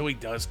 Nintendo really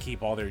does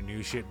keep all their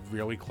new shit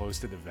really close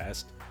to the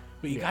vest.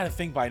 But you got to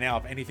think by now,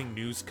 if anything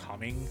new's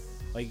coming,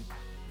 like,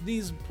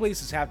 these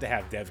places have to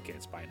have dev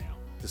kits by now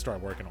to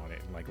start working on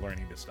it and, like,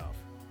 learning this stuff.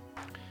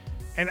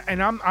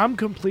 And I'm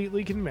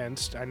completely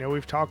convinced, I know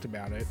we've talked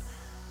about it,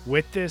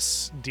 with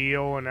this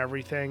deal and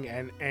everything,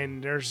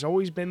 and there's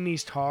always been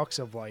these talks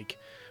of, like,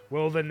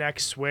 will the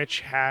next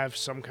Switch have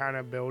some kind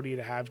of ability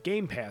to have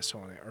Game Pass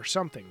on it or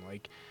something?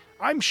 Like,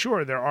 I'm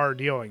sure there are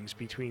dealings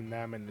between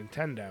them and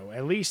Nintendo.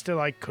 At least to,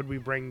 like, could we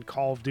bring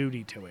Call of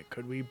Duty to it?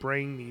 Could we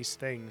bring these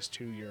things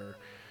to your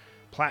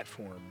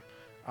platform?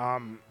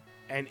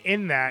 And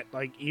in that,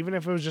 like, even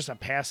if it was just a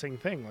passing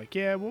thing, like,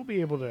 yeah, we'll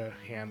be able to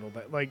handle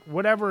that. Like,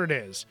 whatever it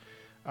is,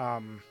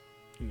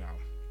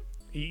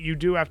 you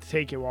do have to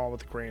take it all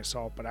with a grain of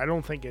salt, but I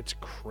don't think it's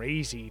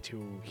crazy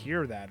to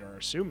hear that or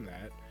assume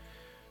that.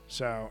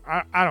 So,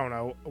 I don't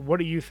know. What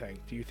do you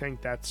think? Do you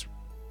think that's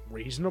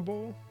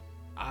reasonable?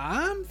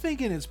 I'm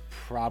thinking it's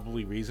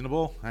probably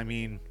reasonable. I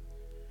mean,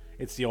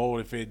 it's the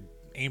old, if it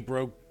ain't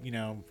broke,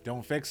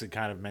 don't fix it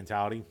kind of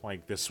mentality.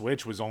 Like, the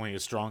Switch was only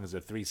as strong as a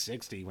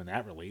 360 when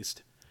that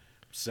released.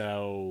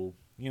 So,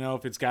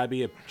 if it's got to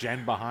be a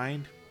gen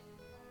behind.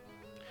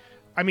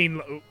 I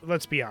mean,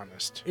 let's be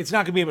honest. It's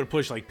not going to be able to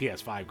push, like,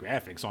 PS5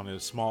 graphics on a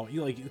small,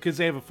 because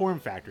they have a form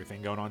factor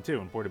thing going on,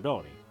 too, and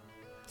portability.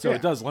 So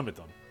It does limit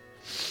them.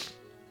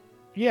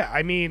 Yeah,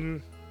 I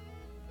mean,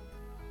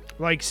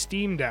 like,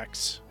 Steam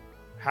Decks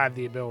have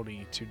the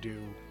ability to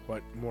do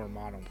what more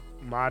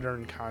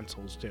modern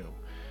consoles do.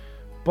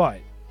 But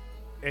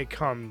it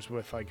comes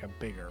with, like, a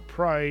bigger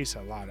price,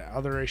 a lot of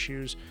other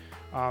issues.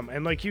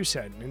 And like you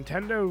said,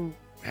 Nintendo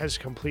has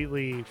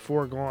completely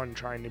foregone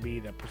trying to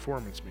be the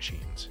performance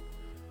machines.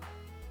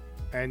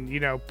 And,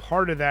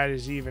 part of that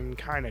is even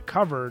kind of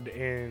covered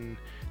in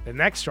the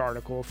next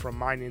article from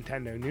My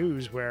Nintendo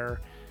News, where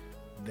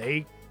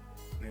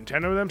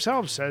Nintendo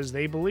themselves says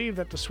they believe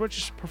that the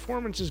Switch's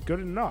performance is good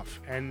enough,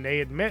 and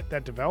they admit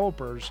that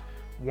developers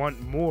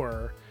want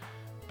more,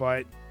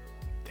 but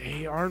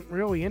they aren't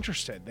really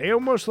interested. They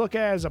almost look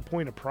at it as a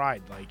point of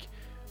pride, like,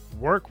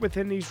 work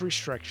within these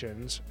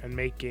restrictions and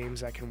make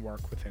games that can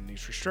work within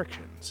these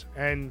restrictions.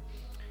 And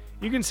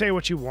you can say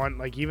what you want,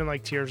 like even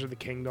like Tears of the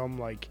Kingdom,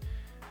 like,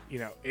 you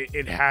know,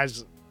 it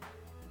has,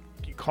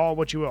 you call it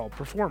what you will,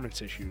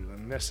 performance issues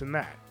and this and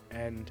that,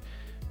 and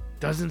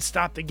doesn't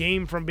stop the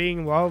game from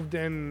being loved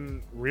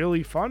and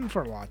really fun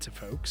for lots of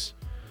folks.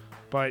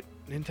 But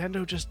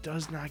Nintendo just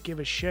does not give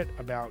a shit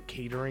about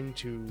catering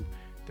to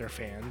their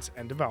fans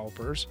and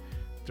developers.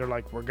 They're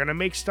like, we're going to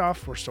make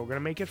stuff, we're still going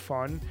to make it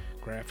fun.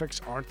 Graphics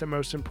aren't the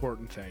most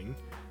important thing.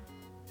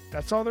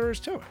 That's all there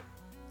is to it.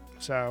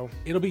 So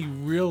it'll be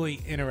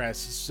really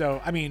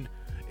interesting.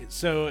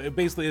 So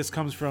basically this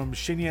comes from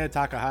Shinya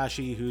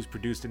Takahashi, who's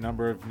produced a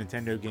number of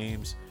Nintendo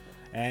games.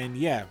 And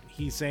yeah,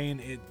 he's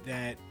saying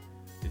that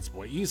it's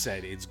what you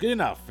said. It's good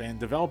enough, and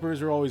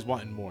developers are always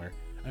wanting more.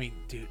 I mean,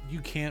 dude, you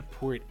can't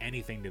port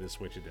anything to the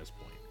Switch at this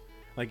point.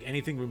 Like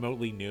anything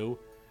remotely new,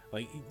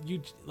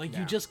 you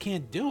just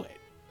can't do it.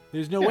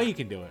 There's no way you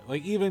can do it.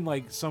 Like even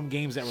like some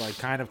games that were like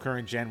kind of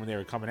current gen when they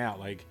were coming out,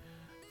 like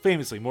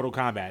famously Mortal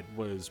Kombat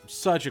was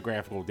such a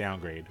graphical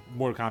downgrade,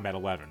 Mortal Kombat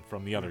 11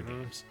 from the other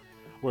games.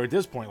 Where at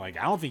this point, like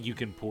I don't think you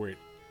can port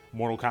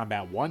Mortal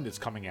Kombat 1 that's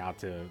coming out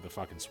to the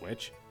fucking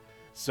Switch.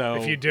 So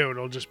if you do,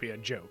 it'll just be a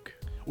joke.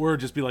 Or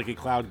just be like a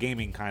cloud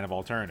gaming kind of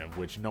alternative,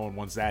 which no one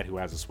wants that who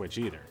has a Switch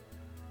either.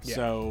 Yeah.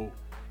 So,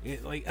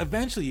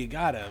 eventually you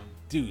gotta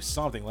do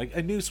something. Like,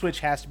 a new Switch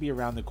has to be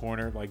around the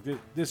corner. Like,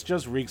 this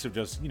just reeks of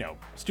just,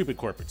 stupid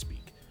corporate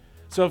speak.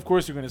 So, of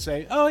course, you're gonna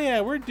say, oh,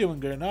 yeah, we're doing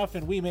good enough,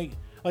 and we make...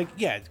 Like,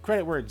 yeah,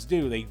 credit where it's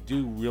due. They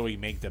do really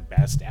make the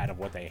best out of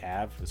what they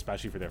have,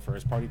 especially for their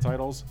first-party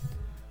titles.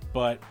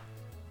 But...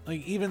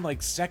 like even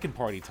like second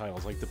party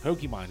titles like the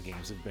Pokemon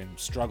games have been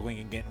struggling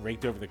and getting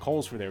raked over the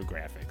coals for their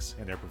graphics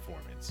and their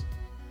performance.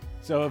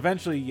 So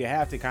eventually you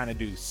have to kind of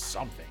do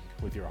something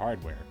with your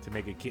hardware to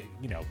make it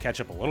catch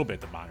up a little bit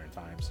to modern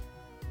times.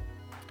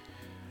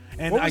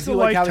 And I do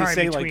like how they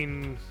say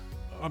between... like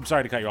I'm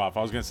sorry to cut you off.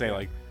 I was going to say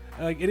like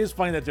it is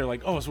funny that they're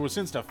like, oh, so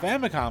since the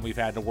Famicom we've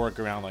had to work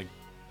around like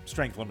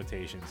strength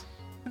limitations.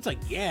 It's like,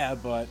 yeah,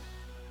 but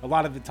a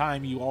lot of the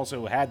time you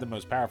also had the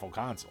most powerful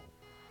console.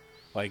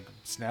 Like,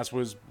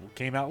 SNES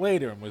came out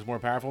later and was more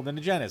powerful than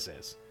the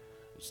Genesis.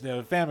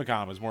 The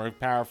Famicom was more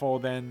powerful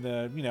than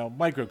the,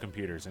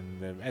 microcomputers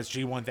and the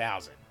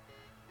SG-1000.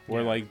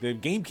 Or, like, the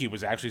GameCube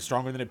was actually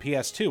stronger than a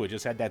PS2. It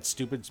just had that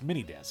stupid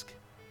mini disc.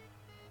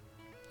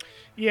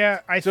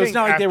 Yeah, I think so it's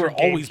not like they were GameCube,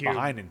 always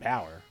behind in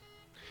power.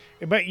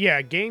 But,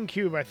 yeah,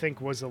 GameCube, I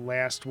think, was the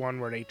last one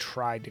where they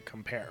tried to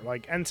compare.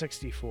 Like,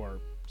 N64,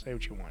 say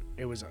what you want.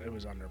 It was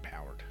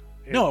underpowered.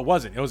 No, it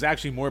wasn't. It was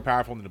actually more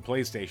powerful than the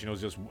PlayStation. It was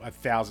just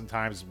 1,000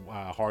 times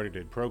harder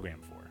to program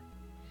for.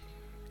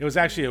 It was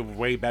actually a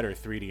way better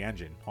 3D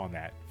engine on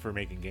that for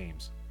making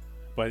games.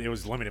 But it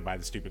was limited by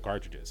the stupid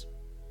cartridges.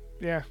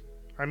 Yeah.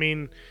 I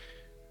mean,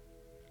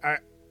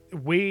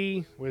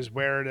 Wii was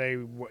where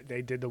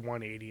they did the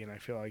 180, and I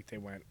feel like they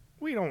went,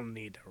 we don't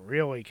need to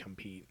really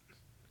compete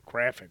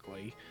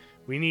graphically.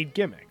 We need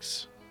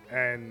gimmicks.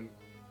 And,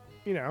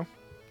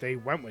 they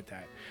went with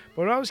that.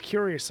 But I was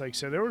curious,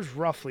 so there was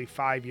roughly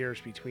 5 years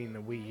between the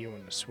Wii U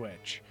and the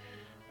Switch.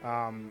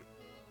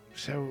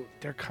 So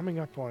they're coming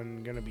up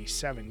on going to be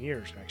 7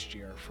 years next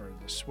year for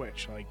the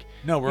Switch.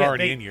 No, we're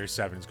already in year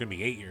 7. It's going to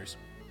be 8 years.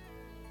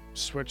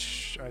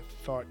 Switch, I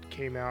thought,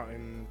 came out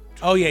in...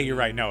 Oh, yeah, you're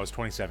right. No, it's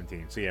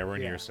 2017. So, yeah, we're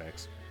in year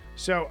 6.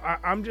 So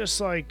I'm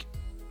just like,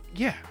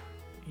 yeah,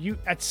 you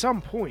at some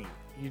point,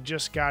 you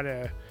just got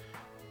to...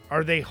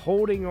 Are they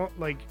holding on,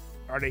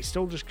 are they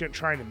still just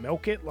trying to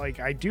milk it?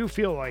 I do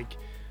feel like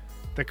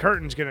the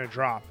curtain's going to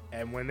drop.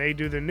 And when they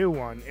do the new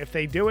one, if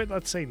they do it,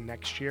 let's say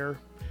next year,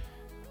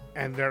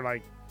 and they're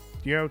like,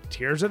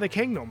 Tears of the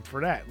Kingdom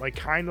for that.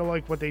 Kind of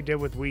like what they did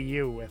with Wii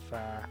U with,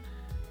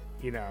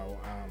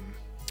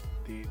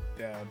 the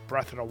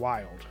Breath of the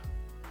Wild.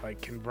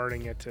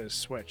 Converting it to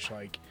Switch.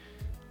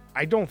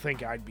 I don't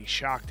think I'd be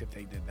shocked if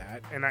they did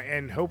that.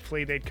 And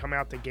hopefully they'd come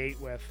out the gate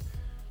with...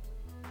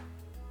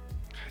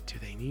 Do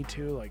they need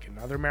to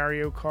another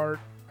Mario Kart,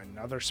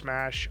 another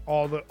Smash,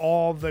 all the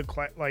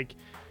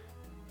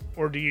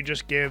or do you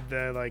just give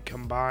the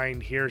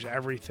combined here's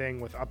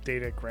everything with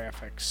updated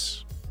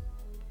graphics?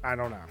 I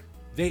don't know.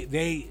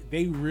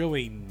 They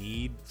really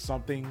need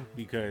something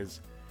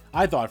because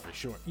I thought for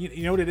sure.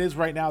 You know what it is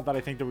right now that I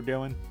think they were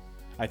doing?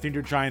 I think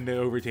they're trying to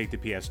overtake the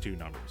PS2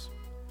 numbers.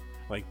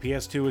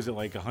 PS2 is at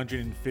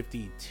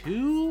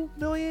 152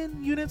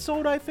 million units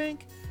sold, I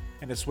think.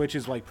 And the Switch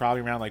is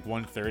probably around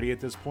 130 at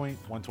this point,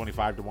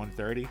 125 to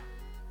 130.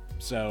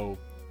 So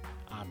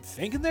I'm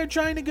thinking they're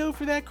trying to go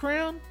for that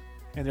crown,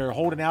 and they're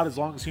holding out as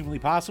long as humanly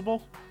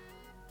possible.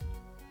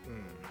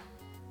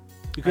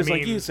 Because,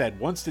 like you said,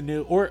 once the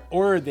new,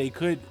 or they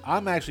could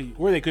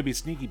be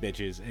sneaky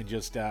bitches and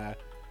just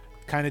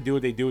kind of do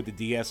what they do with the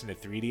DS and the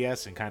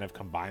 3DS and kind of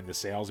combine the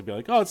sales and be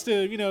like, oh, it's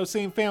the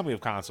same family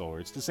of console, or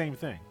it's the same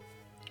thing.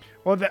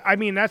 Well,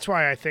 that's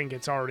why I think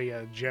it's already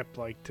a jip,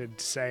 to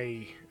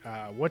say,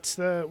 what's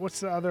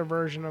the other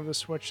version of the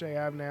Switch they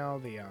have now?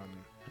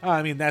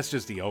 That's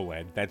just the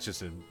OLED. That's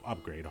just an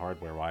upgrade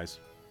hardware-wise.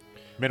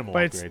 Minimal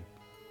upgrade.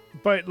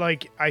 But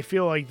like, I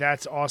feel like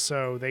that's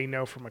also, they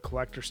know from a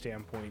collector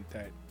standpoint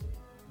that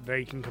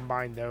they can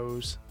combine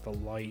those, the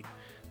light,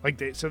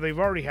 so they've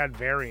already had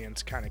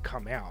variants kind of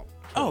come out.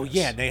 Oh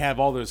yeah, and they have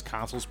all those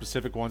console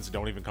specific ones that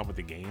don't even come with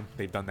the game.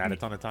 They've done that a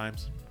ton of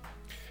times.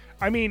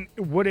 I mean,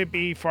 would it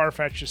be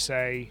far-fetched to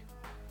say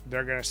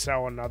they're gonna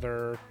sell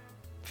another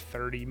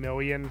 30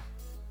 million?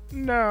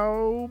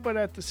 No, but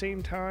at the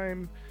same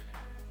time,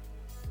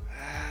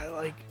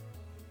 like,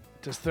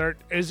 is there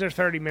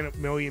 30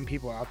 million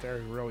people out there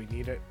who really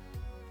need it?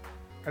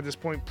 At this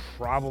point,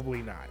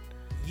 probably not.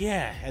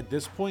 Yeah, at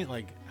this point,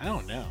 like, I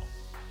don't know.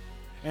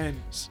 And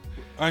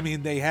I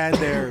mean, they had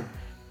their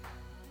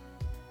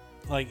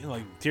like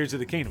Tears of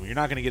the Kingdom. You're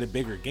not going to get a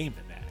bigger game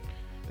than that.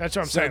 That's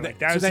what I'm saying. Like,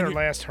 that was their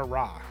last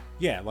hurrah.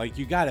 Yeah, like,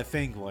 you got to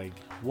think, like,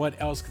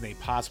 what else can they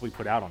possibly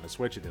put out on the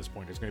Switch at this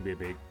point? It's going to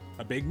be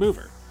a big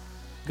mover.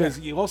 Because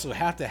you also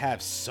have to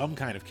have some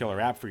kind of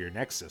killer app for your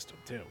next system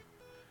too.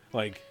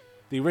 Like,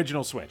 the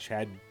original Switch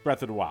had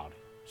Breath of the Wild,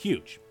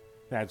 huge.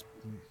 That's,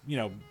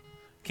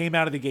 came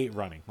out of the gate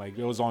running, like,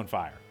 it was on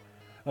fire.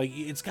 Like,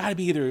 it's got to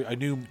be either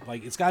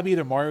it's got to be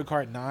either Mario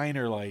Kart 9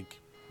 or, like,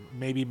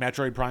 maybe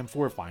Metroid Prime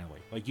 4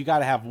 finally. Like, you got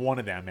to have one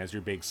of them as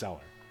your big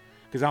seller.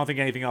 Because I don't think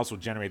anything else will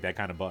generate that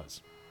kind of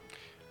buzz.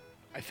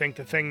 I think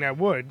the thing that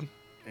would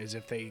is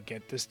if they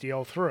get this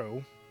deal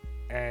through,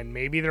 and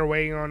maybe they're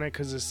waiting on it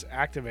because it's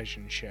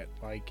Activision shit.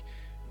 Like,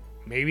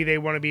 maybe they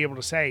want to be able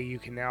to say you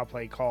can now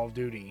play Call of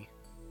Duty,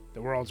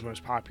 the world's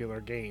most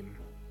popular game,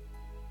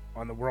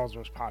 on the world's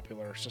most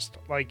popular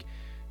system. Like,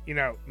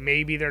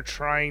 maybe they're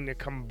trying to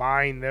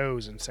combine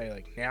those and say,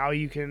 like, now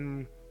you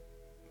can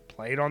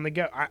play it on the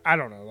go. I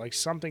don't know, like,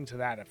 something to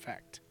that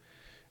effect.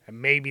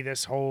 And maybe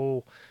this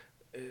whole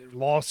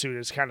lawsuit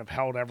has kind of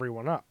held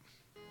everyone up.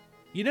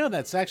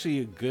 That's actually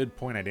a good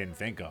point I didn't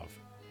think of.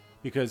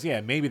 Because, yeah,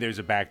 maybe there's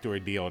a backdoor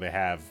deal to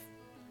have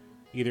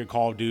either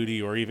Call of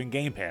Duty or even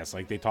Game Pass,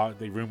 like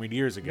they rumored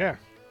years ago. Yeah.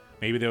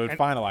 Maybe they would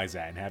finalize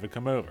that and have it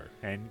come over.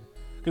 And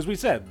because we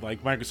said,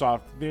 like,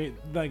 Microsoft,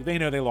 they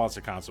know they lost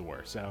the console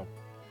war. So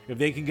if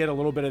they can get a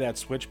little bit of that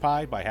Switch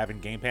pie by having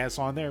Game Pass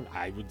on there,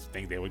 I would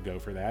think they would go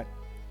for that.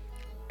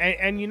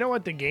 And you know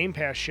what? The Game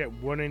Pass shit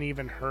wouldn't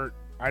even hurt.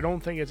 I don't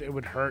think it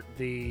would hurt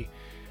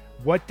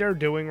what they're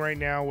doing right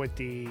now with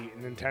the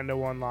Nintendo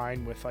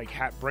Online, with, like,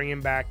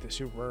 bringing back the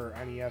Super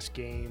NES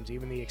games,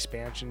 even the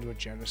expansions with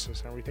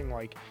Genesis and everything.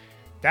 Like,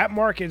 that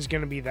market is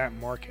going to be that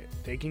market.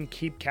 They can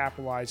keep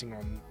capitalizing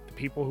on the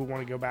people who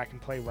want to go back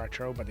and play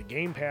retro, but the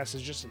Game Pass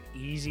is just an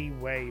easy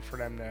way for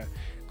them to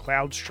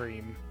cloud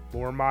stream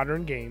more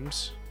modern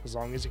games, as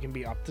long as it can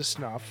be up to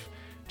snuff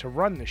to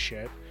run the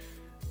shit.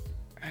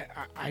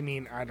 I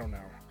mean, I don't know.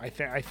 I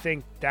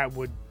think that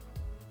would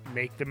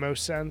make the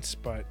most sense,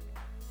 but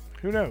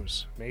who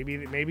knows? Maybe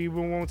we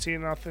won't see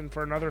nothing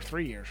for another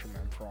 3 years from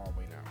them, for all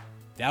we know.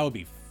 That would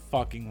be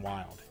fucking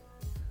wild.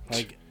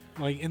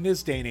 Like in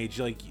this day and age,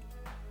 like,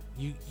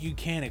 you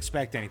can't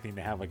expect anything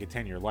to have, like, a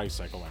 10-year life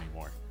cycle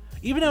anymore.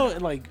 Even though,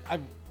 like,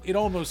 it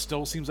almost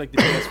still seems like the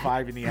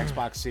PS5 and the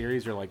Xbox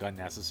Series are, like,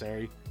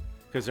 unnecessary,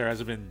 because there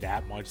hasn't been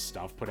that much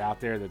stuff put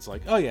out there that's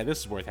like, oh yeah, this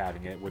is worth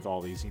having it with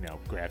all these,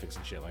 graphics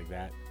and shit like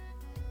that.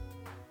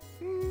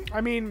 I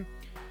mean,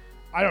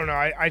 I don't know.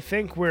 I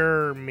think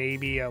we're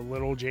maybe a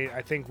little jaded.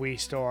 I think we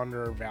still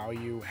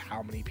undervalue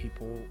how many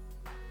people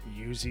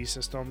use these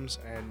systems,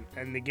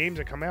 and the games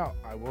that come out,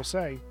 I will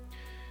say,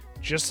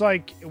 just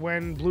like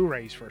when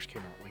Blu-rays first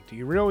came out, like, do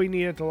you really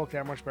need it to look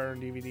that much better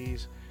than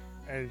DVDs?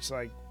 And it's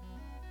like,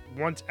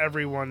 once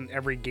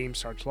every game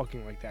starts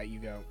looking like that, you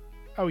go,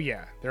 oh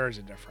yeah, there is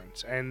a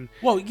difference. And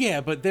well,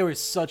 yeah, but there was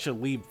such a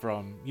leap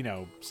from,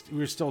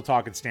 we're still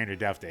talking standard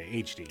def to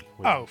HD.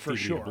 Oh, for DVD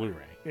sure. to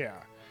Blu-ray. Yeah.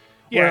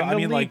 Yeah, well, I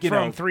mean, like,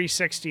 from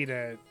 360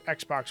 to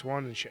Xbox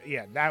One and shit.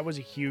 Yeah, that was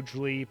a huge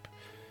leap.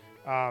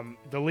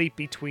 The leap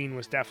between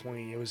was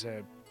definitely, it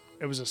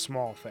was a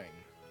small thing.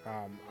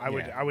 I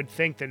would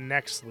think the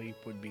next leap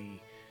would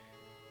be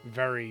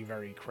very,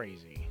 very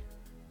crazy.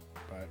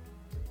 But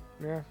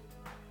yeah,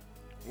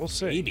 we'll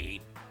see.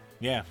 Maybe.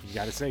 Yeah, you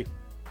got to see.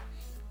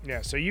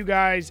 Yeah, so you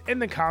guys in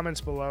the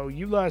comments below,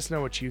 you let us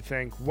know what you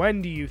think.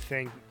 When do you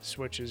think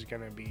Switch is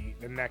going to be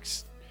the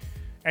next?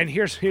 And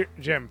here,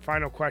 Jim,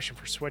 final question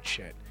for Switch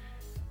shit.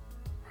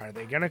 Are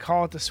they going to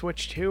call it the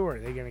Switch 2, or are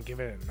they going to give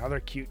it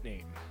another cute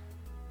name?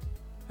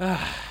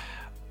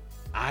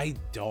 I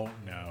don't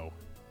know.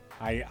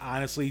 I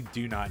honestly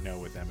do not know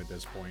with them at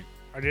this point.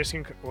 Are they just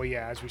gonna, well,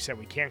 yeah, as we said,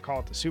 we can't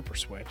call it the Super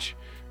Switch.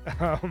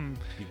 You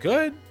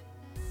could.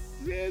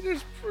 Yeah,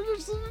 there's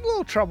a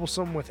little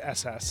troublesome with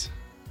SS.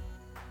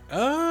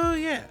 Oh,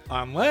 yeah.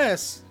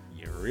 Unless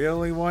you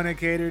really want to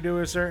cater to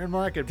a certain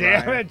market,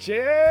 Damn Brian. it,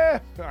 yeah.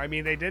 I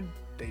mean, they did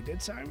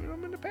sign with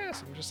them in the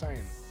past. I'm just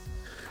saying.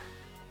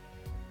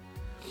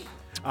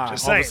 All of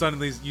a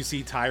sudden, you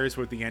see Tyrus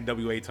with the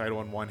NWA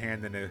title in one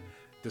hand and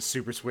the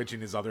Super Switch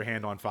in his other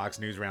hand on Fox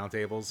News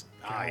roundtables.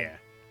 Oh, yeah.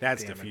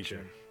 That's the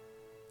future.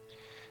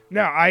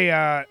 No,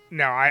 I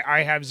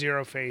have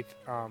zero faith.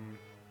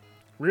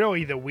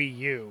 Really, the Wii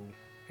U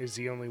is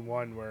the only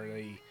one where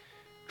they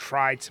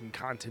tried some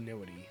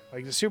continuity.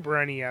 Like, the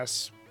Super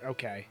NES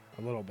okay,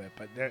 a little bit,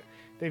 but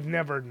they've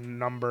never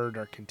numbered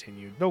or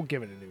continued. They'll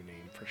give it a new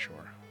name for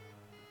sure.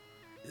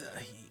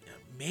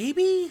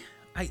 Maybe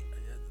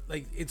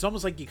it's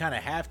almost like you kind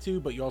of have to,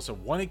 but you also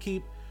want to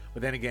keep.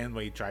 But then again,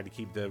 we tried to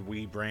keep the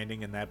Wii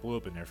branding and that blew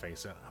up in their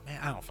face. So, man,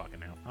 I don't fucking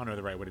know. I don't know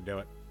the right way to do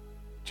it.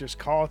 Just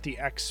call it the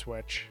X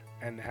Switch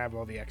and have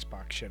all the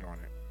Xbox shit on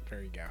it.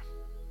 There you go.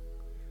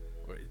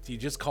 Do you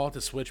just call it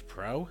the Switch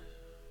Pro?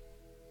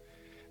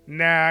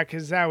 Nah,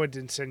 because that would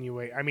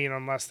insinuate. I mean,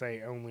 unless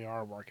they only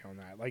are working on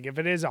that. Like, if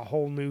it is a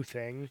whole new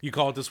thing. You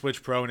call it the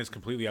Switch Pro and it's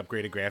completely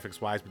upgraded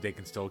graphics-wise, but they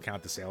can still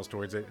count the sales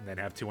towards it and then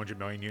have 200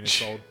 million units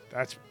sold.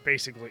 That's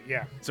basically,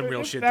 yeah. Some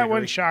real shit. That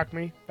wouldn't shock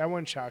me. That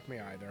wouldn't shock me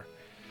either.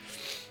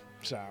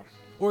 So.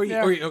 Or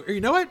you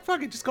know what?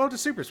 Fuck it. Just call it the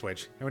Super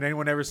Switch. And when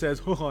anyone ever says,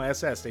 oh,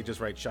 SS, they just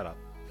write, shut up.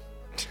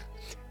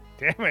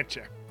 Damn it,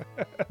 Jim.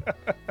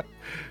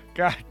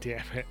 God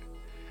damn it.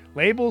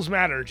 Labels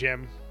matter,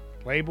 Jim.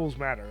 Labels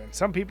matter, and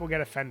some people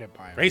get offended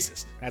by it.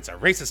 Racist. That's a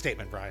racist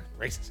statement, Brian.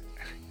 Racist.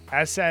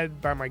 As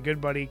said by my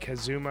good buddy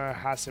Kazuma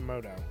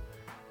Hashimoto,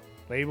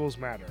 labels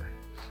matter.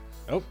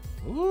 Oh,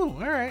 ooh,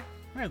 all right.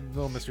 All right,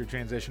 little mystery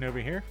transition over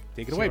here.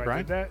 Take it away,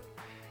 Brian. That?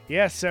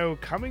 Yeah, so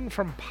coming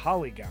from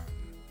Polygon,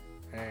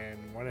 and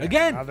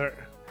another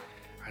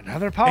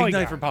Polygon.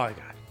 Ignite for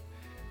Polygon.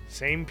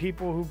 Same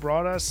people who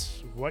brought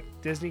us what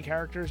Disney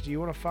characters do you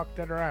want to fuck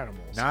that are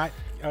animals?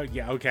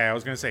 Okay. I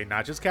was gonna say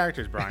not just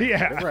characters, Brian.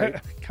 Yeah,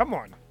 right. Come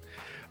on.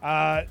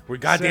 We're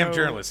goddamn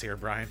journalists here,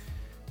 Brian.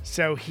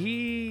 So never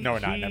call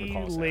us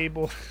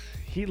that.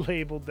 He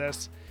labeled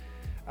this.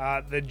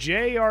 The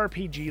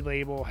JRPG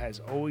label has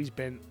always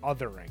been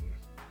othering,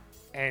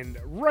 and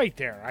right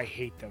there, I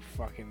hate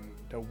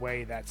the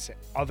way that's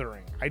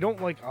othering. I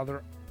don't like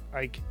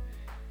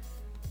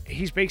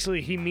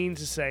he means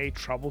to say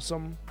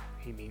troublesome.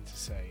 He means to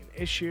say an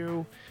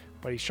issue,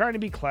 but he's trying to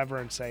be clever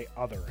and say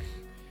othering.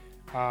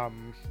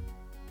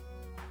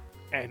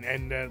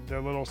 And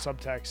the little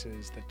subtext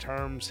is the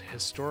term's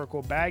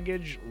historical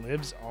baggage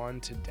lives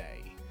on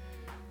today.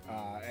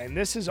 And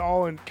this is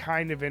all in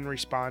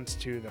response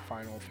to the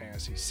Final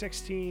Fantasy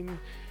 16,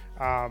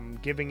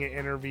 giving an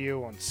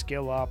interview on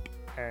Skill Up,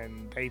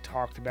 and they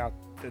talked about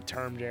the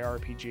term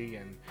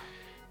JRPG. And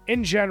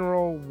in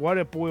general, what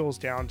it boils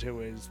down to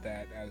is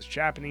that as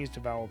Japanese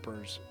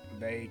developers,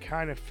 they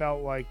kind of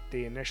felt like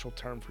the initial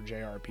term for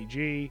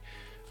JRPG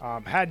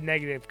had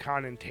negative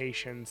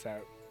connotations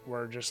that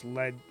were just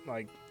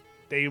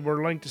they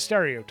were linked to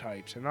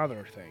stereotypes and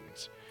other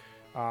things,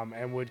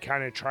 and would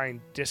kind of try and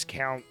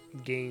discount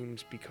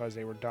games because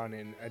they were done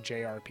in a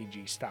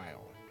JRPG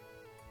style.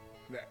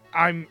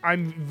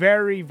 I'm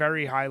very,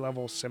 very high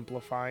level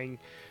simplifying,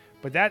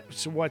 but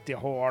that's what the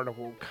whole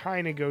article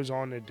kind of goes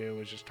on to do,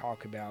 is just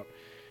talk about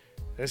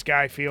this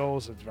guy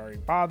feels it's very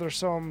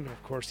bothersome.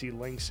 Of course, he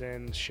links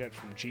in shit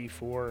from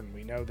G4, and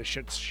we know the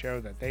shit show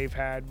that they've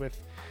had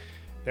with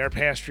their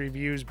past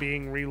reviews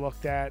being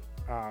relooked at.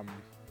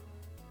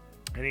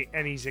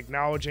 And he's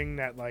acknowledging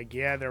that,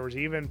 there was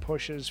even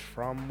pushes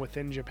from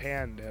within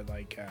Japan to,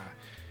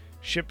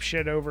 ship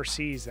shit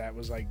overseas that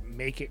was,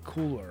 make it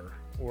cooler.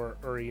 Or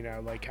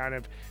kind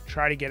of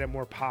try to get it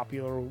more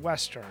popular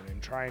Western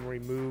and try and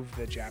remove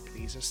the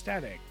Japanese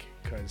aesthetic,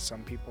 because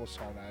some people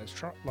saw that as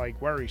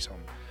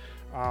worrisome.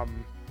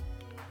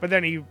 But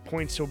then he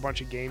points to a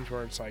bunch of games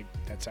where it's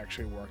that's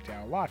actually worked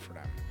out a lot for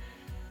them.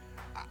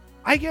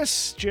 I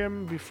guess,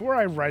 Jim, before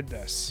I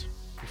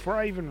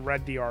even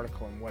read the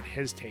article and what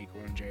his take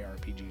on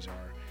JRPGs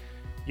are,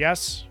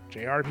 yes,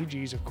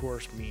 JRPGs of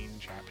course mean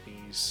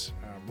Japanese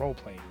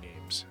role-playing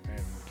games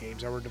and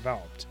games that were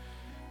developed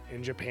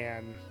in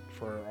Japan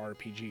for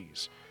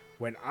RPGs.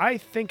 When I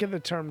think of the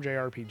term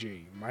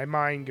JRPG, my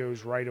mind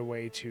goes right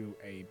away to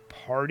a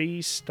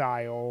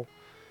party-style,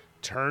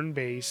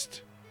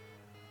 turn-based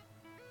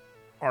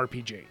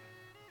RPG.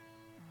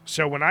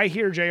 So when I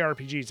hear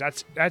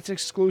JRPGs, that's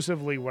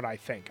exclusively what I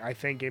think. I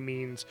think it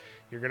means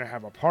you're going to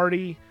have a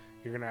party,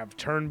 you're going to have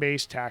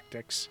turn-based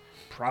tactics,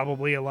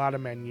 probably a lot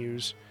of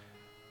menus.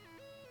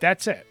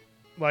 That's it.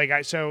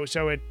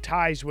 So it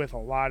ties with a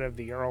lot of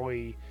the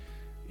early,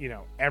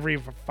 every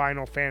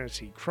Final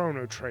Fantasy,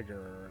 Chrono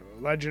Trigger,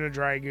 Legend of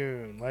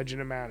Dragoon,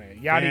 Legend of Mana,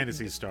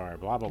 Phantasy Star,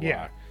 blah blah blah.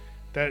 Yeah,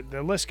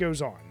 the list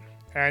goes on.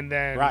 And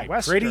then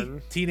Western,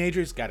 pretty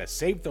teenagers got to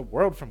save the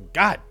world from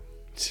God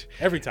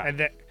every time.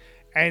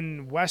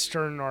 And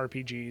Western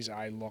RPGs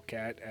I look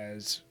at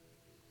as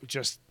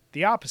just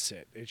the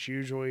opposite. It's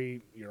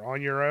usually you're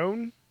on your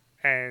own,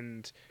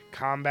 and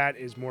combat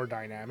is more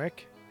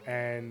dynamic,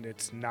 and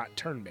it's not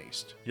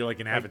turn-based. You're like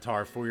an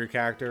avatar for your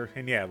character.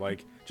 And yeah,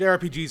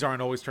 JRPGs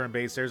aren't always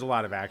turn-based. There's a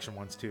lot of action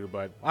ones too,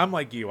 but I'm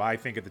like you. I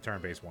think of the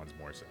turn-based ones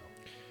more so.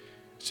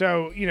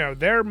 So,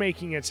 they're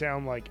making it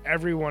sound like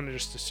everyone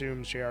just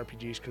assumes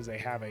JRPGs because they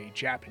have a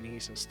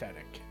Japanese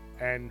aesthetic,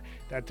 and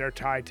that they're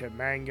tied to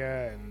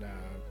manga and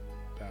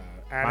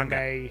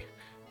anime,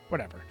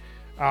 whatever.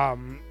 I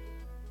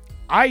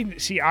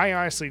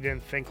honestly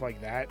didn't think like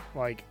that.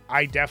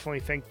 I definitely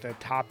think the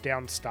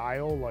top-down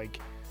style,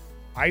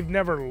 I've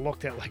never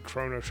looked at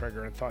Chrono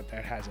Trigger and thought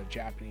that has a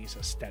Japanese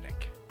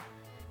aesthetic.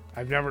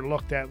 I've never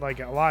looked at like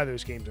a lot of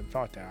those games and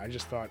thought that. I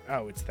just thought,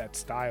 oh, it's that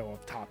style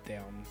of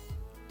top-down,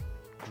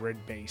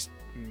 grid-based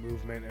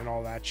movement and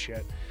all that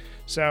shit.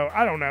 So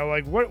I don't know.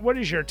 Like, what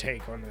is your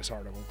take on this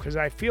article? Because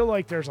I feel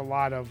like there's a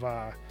lot of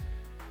I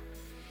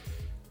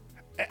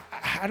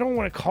don't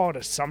want to call it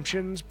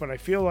assumptions, but I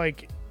feel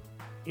like,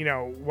 you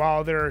know,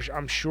 while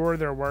I'm sure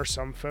there were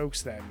some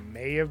folks that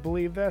may have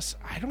believed this,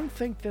 I don't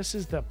think this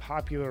is the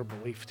popular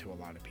belief to a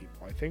lot of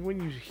people. I think when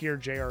you hear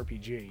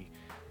JRPG,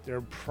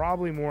 they're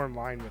probably more in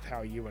line with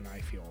how you and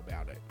I feel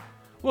about it.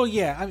 Well,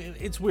 yeah, I mean,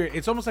 it's weird.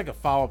 It's almost like a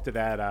follow-up to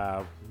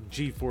that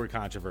G4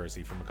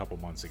 controversy from a couple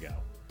months ago.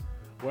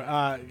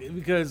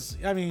 Because,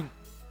 I mean,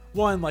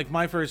 one, like,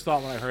 my first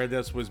thought when I heard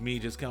this was me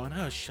just going,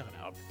 oh, shut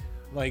up.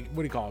 Like, what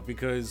do you call it?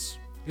 Because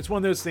it's one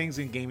of those things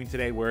in gaming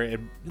today where, it,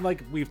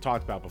 like we've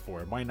talked about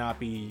before, it might not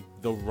be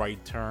the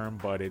right term,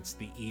 but it's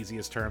the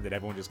easiest term that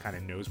everyone just kind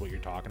of knows what you're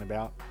talking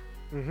about.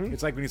 Mm-hmm.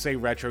 It's like when you say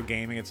retro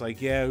gaming, it's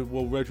like, yeah,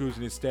 well, retro is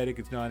an aesthetic,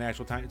 it's not an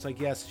actual time. It's like,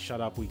 yes, shut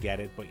up, we get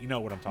it, but you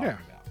know what I'm talking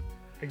about.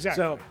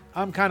 Exactly. So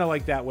I'm kind of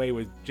like that way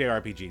with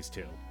JRPGs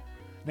too.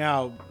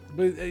 Now,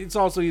 but it's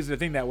also easy to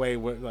think that way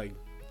with, like,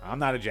 I'm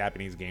not a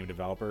Japanese game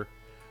developer,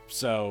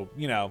 so,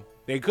 you know,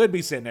 they could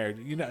be sitting there,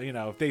 you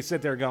know, if they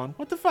sit there going,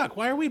 what the fuck,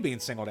 why are we being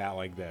singled out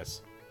like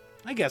this?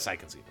 I guess I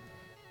can see them.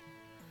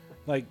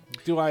 Like,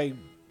 do I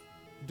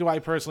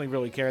personally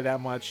really care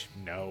that much?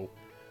 No.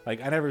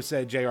 Like, I never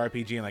said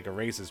JRPG in like a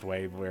racist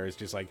way where it's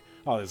just like,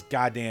 oh, this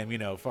goddamn, you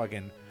know,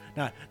 fucking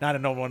not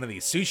another one of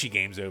these sushi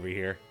games over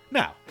here.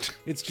 No,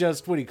 it's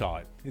just, what do you call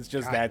it? It's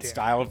just that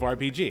style of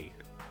RPG.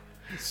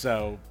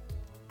 So,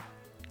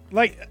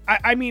 like,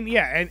 I mean,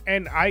 yeah,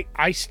 and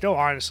I still,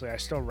 honestly, I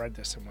still read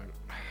this and went,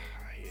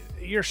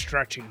 you're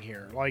stretching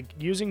here. Like,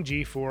 using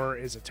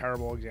G4 is a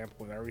terrible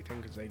example of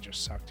everything because they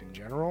just sucked in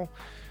general.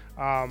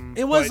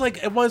 It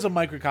was a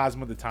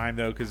microcosm of the time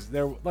though, because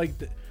there, like,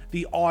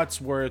 the aughts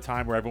were a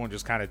time where everyone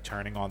just kind of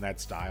turning on that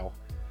style.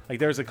 Like,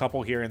 there's a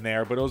couple here and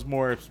there, but it was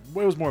more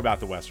about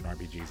the Western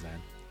RPGs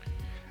then.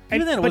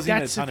 Even then, it wasn't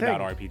even a ton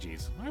about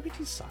RPGs.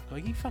 RPGs suck.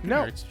 Like, you fucking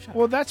nerds. Shut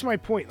well, up. That's my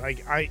point.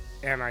 Like, I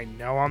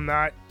know I'm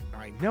not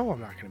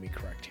going to be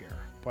correct here,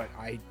 but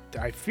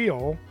I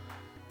feel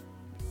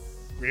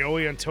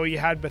really until you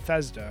had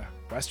Bethesda,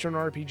 Western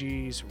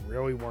RPGs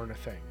really weren't a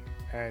thing,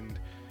 and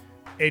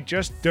it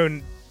just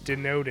didn't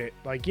denote it.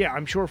 Like, yeah,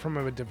 I'm sure from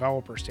a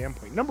developer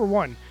standpoint, number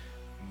one,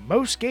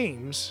 most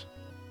games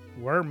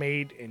were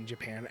made in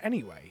Japan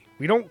anyway.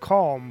 We don't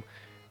call them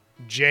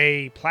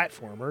J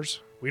platformers.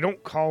 We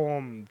don't call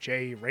them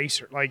J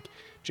racer. Like,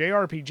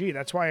 JRPG,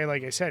 that's why,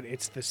 like I said,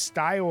 it's the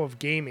style of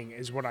gaming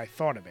is what I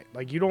thought of it.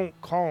 Like, you don't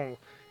call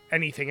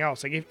anything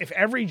else. Like, if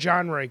every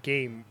genre of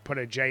game put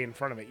a J in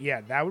front of it,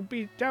 yeah, that would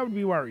be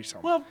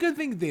worrisome. Well, good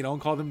thing they don't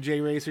call them J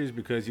racers,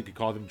 because you could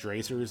call them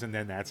Dracers, and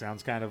then that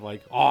sounds kind of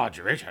like, oh,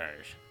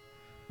 Dracers.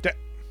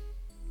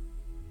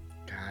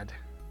 God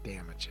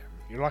damn it, Jim.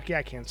 You're lucky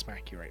I can't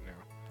smack you right now.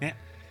 Yeah.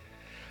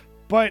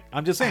 But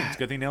I'm just saying, it's a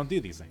good thing they don't do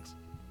these things.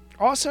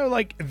 Also,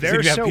 like,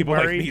 they're so people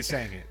worried. Like me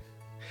saying it.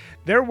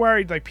 They're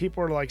worried, like,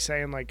 people are, like,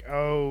 saying, like,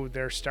 oh,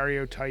 they're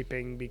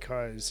stereotyping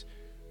because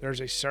there's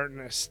a certain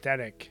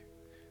aesthetic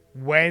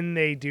when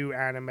they do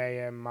anime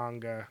and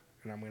manga.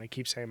 And I'm going to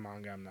keep saying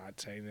manga. I'm not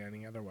saying it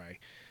any other way.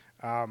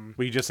 Well,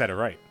 you just said it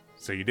right.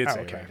 So you did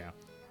say it right now.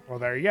 Well,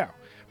 there you go.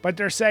 But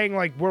they're saying,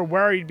 like, we're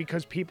worried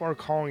because people are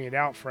calling it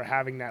out for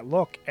having that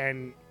look.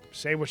 And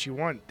say what you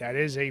want, that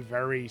is a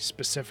very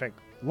specific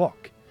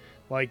look.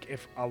 Like,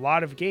 if a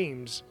lot of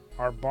games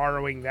are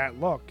borrowing that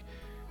look,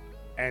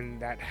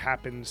 and that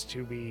happens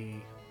to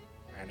be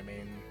anime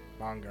and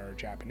manga or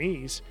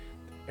Japanese,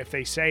 if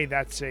they say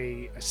that's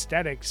a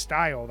aesthetic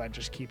style that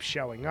just keeps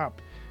showing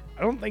up,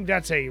 I don't think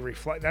that's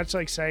that's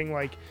like saying,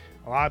 like,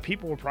 a lot of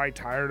people are probably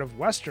tired of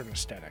Western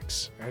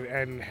aesthetics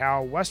and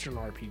how Western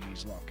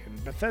RPGs look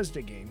and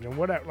Bethesda games and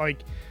whatever. Like,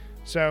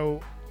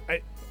 so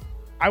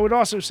I would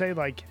also say,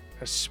 like,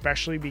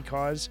 especially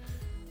because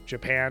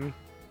Japan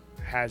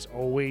has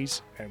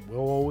always and will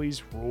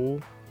always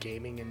rule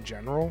gaming in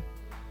general.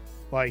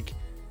 Like,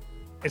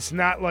 it's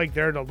not like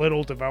they're the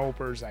little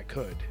developers that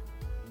could.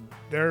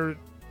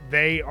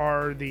 They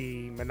are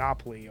the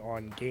monopoly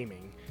on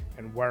gaming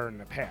and were in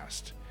the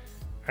past.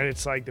 And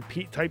it's like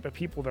the type of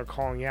people they're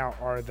calling out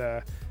are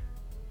the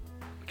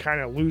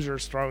kind of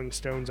losers throwing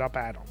stones up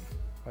at them.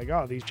 Like,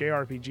 oh, these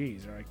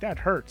JRPGs. They're like, that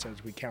hurts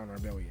as we count our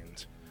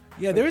billions.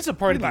 Yeah, like, there is a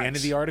part at the end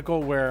of the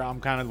article where I'm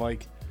kind of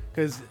like,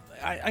 because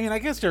I mean, I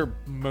guess they're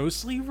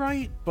mostly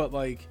right, but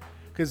like,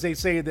 because they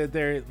say that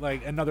they're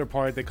like, another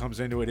part that comes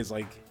into it is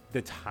like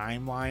the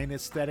timeline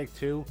aesthetic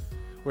too,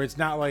 where it's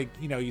not like,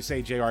 you know, you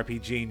say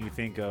JRPG and you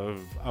think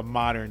of a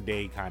modern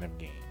day kind of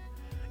game.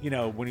 You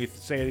know, when you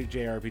say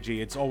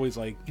JRPG, it's always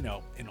like, you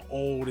know, an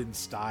olden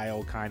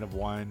style kind of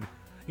one.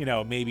 You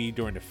know, maybe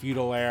during the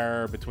feudal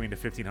era, between the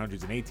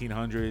 1500s and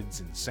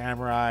 1800s, and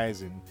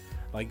samurais, and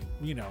like,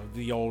 you know,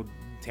 the old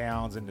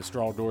towns and the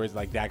straw doors,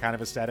 like that kind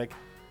of aesthetic.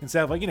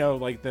 Instead of, like, you know,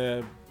 like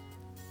the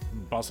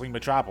bustling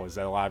metropolis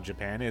that a lot of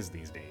Japan is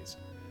these days.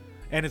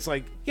 And it's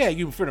like, yeah,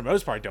 you for the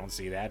most part don't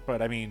see that,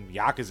 but I mean,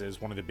 Yakuza is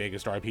one of the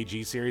biggest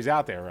RPG series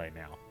out there right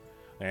now.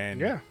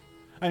 And Yeah.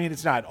 I mean,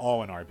 it's not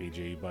all an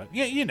RPG, but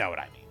yeah, you know what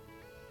I mean.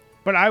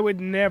 But I would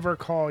never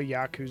call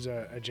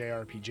Yakuza a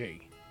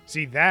JRPG.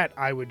 See, that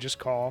I would just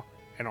call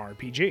an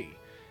RPG.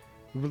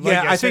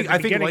 Yeah, I think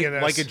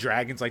like a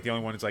Dragon's like the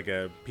only one that's like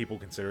a people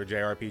consider a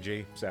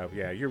JRPG. So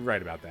yeah, you're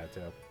right about that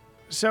too.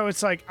 So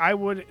it's like I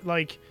would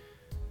like.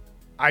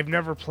 I've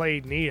never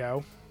played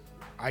Neo.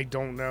 I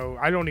don't know.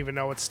 I don't even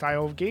know what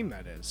style of game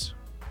that is.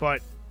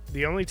 But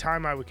the only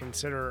time I would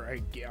consider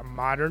a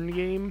modern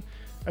game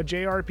a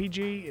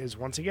JRPG is,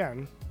 once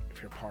again,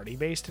 if you're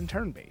party-based and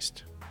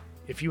turn-based.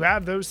 If you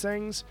have those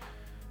things,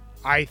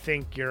 I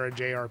think you're a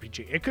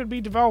JRPG. It could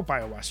be developed by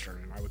a Western,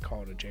 and I would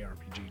call it a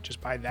JRPG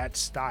just by that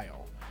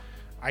style.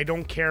 I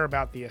don't care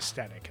about the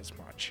aesthetic as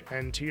much.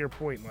 And to your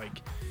point,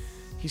 like,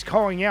 he's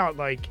calling out,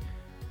 like,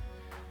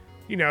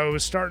 you know, it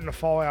was starting to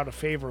fall out of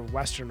favor of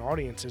Western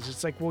audiences.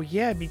 It's like, well,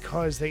 yeah,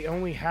 because they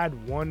only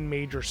had one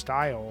major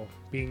style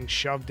being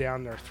shoved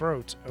down their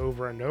throats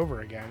over and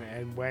over again.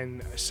 And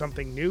when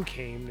something new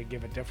came to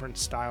give a different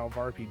style of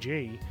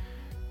RPG,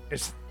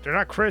 they're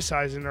not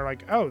criticizing. They're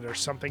like, oh,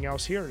 there's something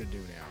else here to do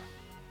now.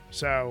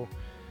 So,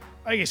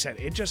 like I said,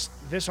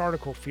 this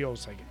article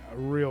feels like a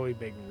really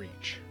big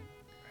reach.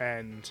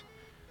 And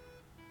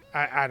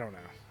I don't know.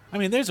 I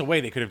mean, there's a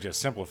way they could have just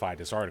simplified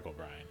this article,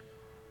 Brian.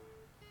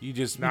 You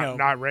just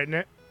not written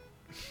it.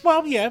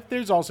 Well, yeah,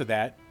 there's also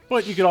that,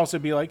 but you could also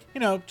be like,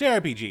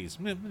 JRPGs,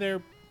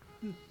 they're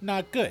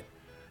not good,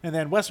 and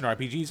then Western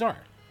RPGs are.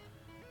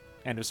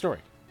 End of story.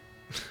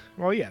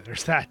 Well, yeah,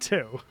 there's that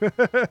too.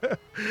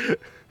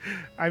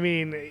 I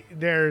mean,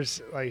 there's,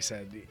 like I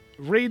said,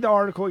 read the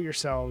article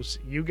yourselves.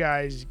 You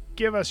guys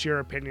give us your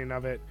opinion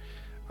of it.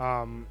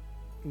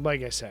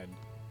 Like I said,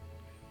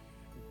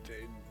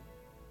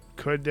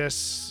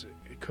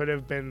 could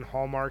have been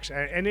hallmarks,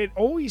 and it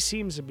always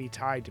seems to be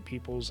tied to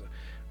people's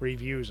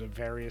reviews of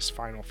various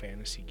Final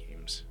Fantasy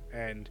games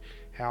and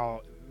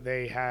how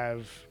they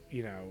have,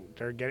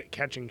 they're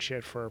catching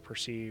shit for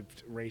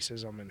perceived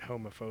racism and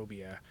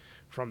homophobia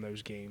from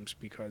those games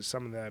because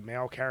some of the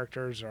male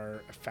characters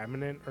are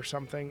effeminate or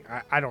something.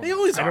 I don't. They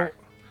always are.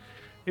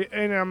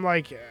 And I'm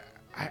like,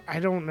 I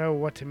don't know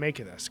what to make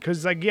of this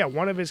because, like, yeah,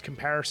 one of his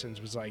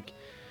comparisons was like,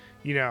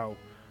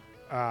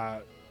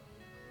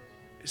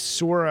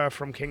 Sora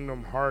from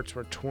Kingdom Hearts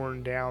were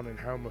torn down in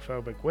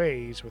homophobic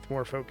ways with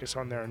more focus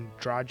on their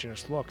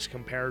androgynous looks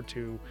compared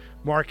to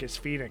Marcus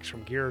Phoenix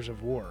from Gears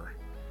of War.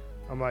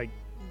 I'm like,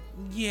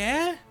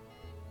 yeah.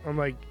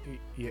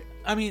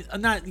 I mean,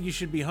 not you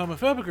should be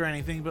homophobic or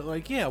anything, but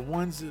like, yeah,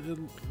 one's a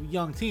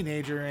young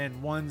teenager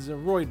and one's a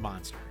roid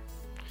monster.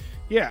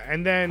 Yeah,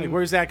 and then like,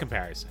 where's that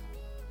comparison?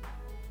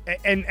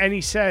 And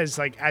he says,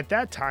 like, at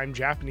that time,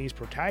 Japanese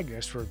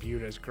protagonists were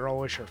viewed as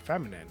girlish or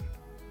feminine.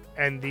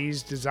 And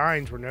these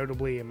designs were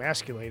notably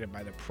emasculated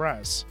by the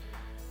press,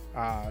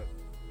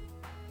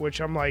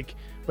 which I'm like,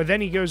 but then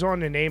he goes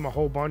on to name a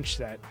whole bunch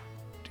that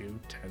do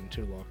tend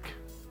to look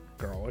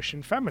girlish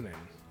and feminine.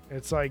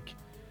 It's like,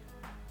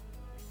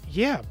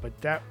 yeah, but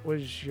that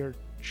was your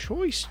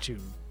choice to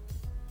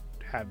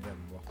have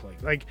them look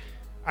like.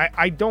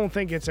 I don't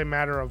think it's a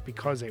matter of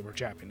because they were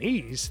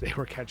Japanese, they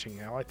were catching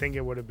hell. I think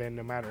it would have been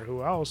no matter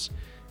who else.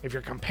 If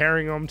you're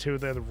comparing them to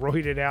the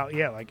roided out,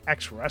 like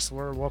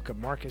ex-wrestler look of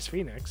Marcus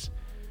Phoenix,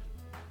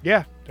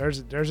 yeah, there's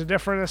a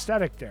different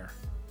aesthetic there.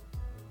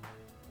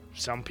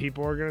 Some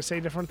people are going to say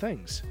different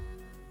things.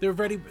 They're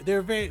very,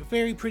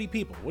 very pretty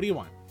people. What do you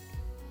want?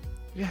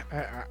 Yeah,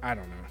 I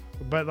don't know.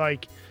 But,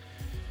 like,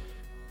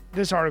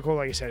 this article,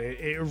 like I said,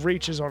 it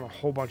reaches on a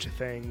whole bunch of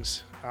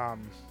things.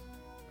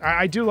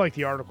 I do like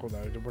the article,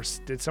 though.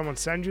 Did someone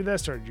send you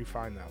this, or did you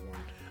find that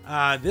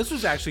one? This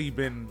was actually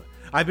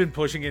I've been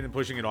pushing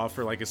it off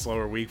for like a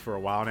slower week for a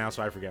while now,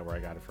 so I forget where I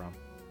got it from.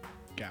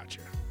 Gotcha.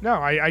 No,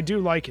 I do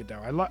like it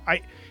though.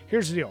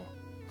 Here's the deal.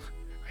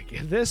 I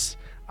give this.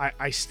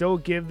 I still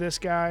give this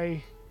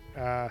guy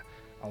a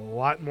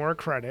lot more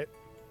credit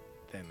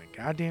than the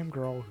goddamn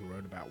girl who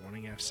wrote about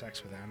wanting to have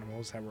sex with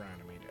animals that were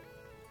animated.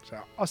 So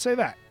I'll say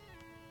that.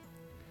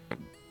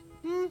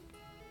 I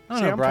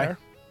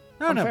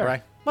don't know,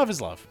 Bri. Love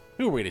is love.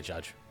 Who are we to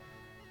judge?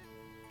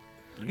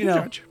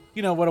 Judge.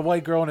 You know what a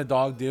white girl and a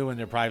dog do in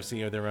their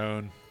privacy of their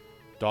own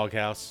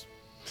doghouse?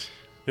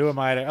 Who am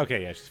I to...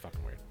 Okay, yeah, she's fucking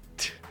weird.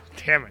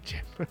 Damn it,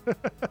 Jim.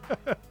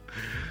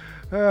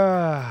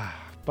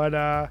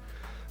 But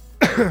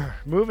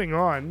moving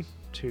on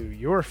to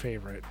your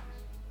favorite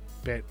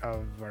bit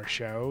of our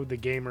show, The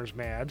Gamer's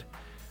Mad.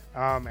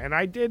 And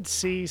I did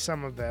see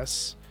some of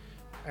this,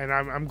 and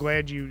I'm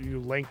glad you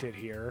linked it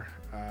here.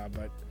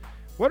 But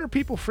what are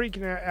people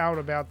freaking out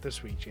about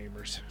this week,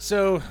 Chambers?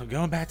 So,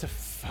 going back to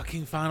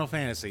fucking Final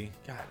Fantasy.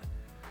 God,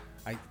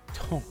 I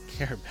don't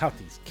care about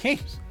these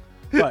games.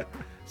 But,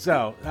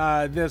 so,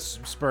 this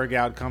spurg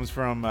out comes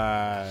from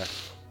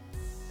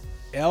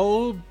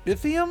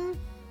Elbithium?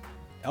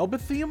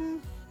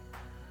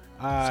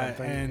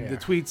 And the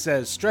tweet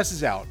says,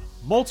 stresses out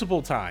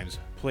multiple times,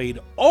 played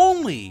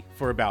only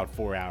for about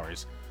 4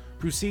 hours,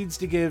 proceeds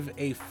to give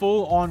a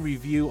full-on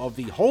review of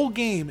the whole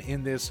game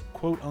in this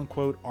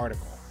quote-unquote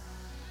article.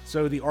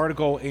 So the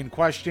article in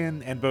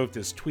question, and both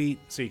this tweet,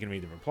 so you can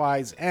read the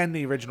replies, and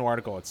the original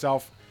article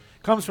itself,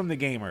 comes from The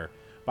Gamer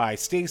by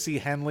Stacy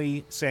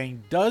Henley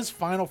saying, "Does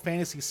Final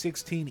Fantasy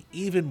XVI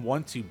even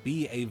want to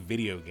be a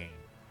video game?"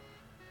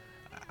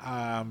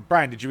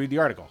 Brian, did you read the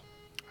article?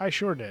 I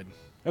sure did.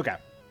 Okay.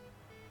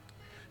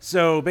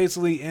 So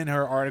basically in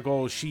her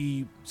article,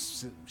 she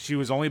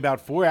was only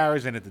about 4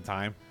 hours in at the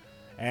time,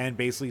 and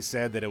basically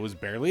said that it was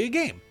barely a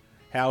game.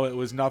 How it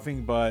was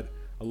nothing but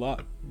a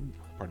lot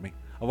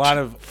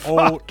of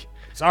old...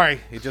 Sorry,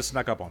 it just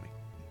snuck up on me.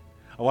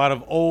 A lot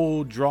of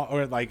old,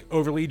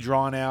 overly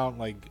drawn out,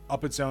 like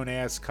up its own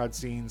ass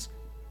cutscenes,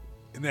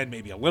 and then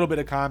maybe a little bit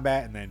of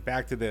combat, and then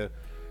back to the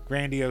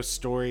grandiose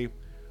story.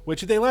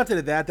 Which, if they left it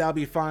at that, that'll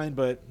be fine,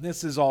 but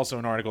this is also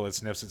an article that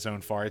sniffs its own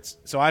farts.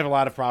 So I have a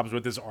lot of problems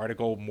with this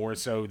article, more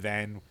so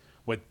than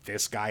what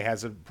this guy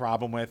has a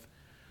problem with.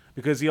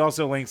 Because he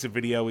also links a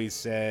video, he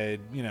said,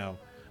 Final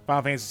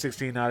Fantasy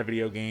 16, not a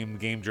video game,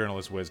 game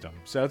journalist wisdom.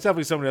 So it's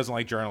definitely someone who doesn't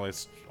like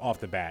journalists off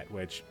the bat,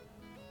 which,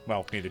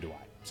 well, neither do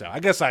I. So I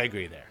guess I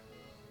agree there.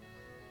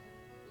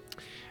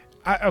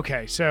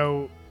 Okay,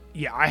 so,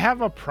 yeah, I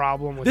have a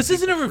problem with... This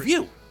isn't a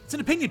review. It's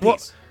an opinion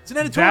piece. It's an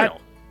editorial.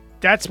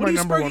 That's my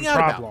number one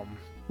problem.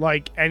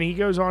 Like, and he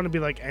goes on to be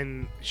like,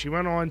 and she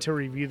went on to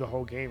review the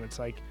whole game. It's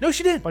like... No,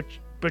 she didn't.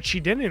 But she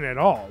didn't at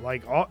all.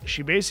 Like,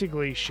 she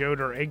basically showed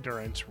her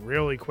ignorance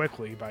really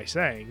quickly by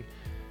saying,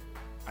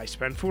 I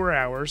spent 4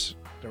 hours.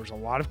 There was a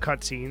lot of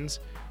cutscenes.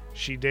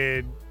 She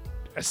did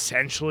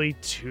essentially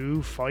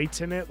 2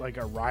 fights in it, like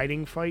a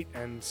riding fight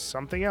and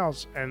something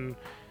else. And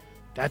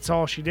that's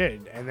all she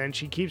did. And then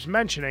she keeps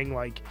mentioning,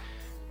 like,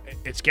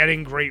 it's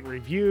getting great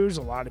reviews.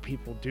 A lot of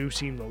people do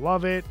seem to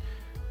love it.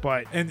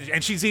 But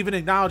and she's even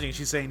acknowledging,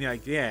 she's saying,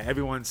 like, yeah,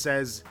 everyone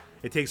says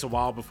it takes a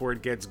while before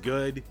it gets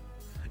good.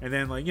 And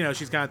then, like,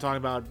 she's kind of talking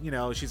about,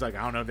 she's like,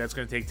 I don't know if that's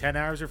going to take 10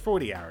 hours or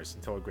 40 hours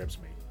until it grips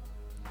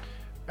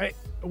me.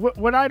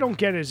 What I don't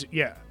get is,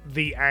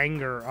 the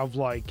anger of,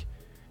 like,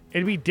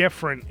 it'd be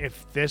different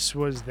if this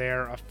was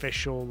their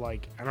official,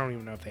 like, I don't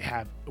even know if they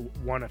have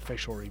one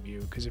official review.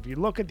 Because if you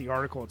look at the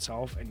article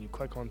itself and you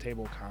click on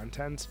table of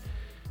contents,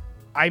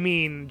 I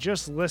mean,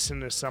 just listen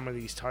to some of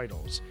these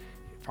titles.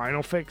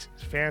 Final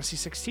Fantasy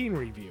 16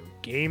 review,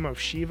 Game of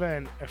Shiva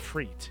and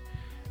Ifrit.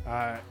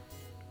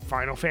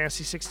 Final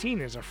Fantasy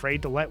 16 is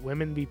afraid to let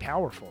women be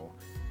powerful.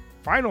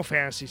 Final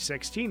Fantasy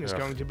 16 is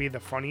going to be the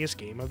funniest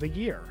game of the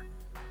year.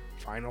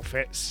 Final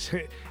Fit,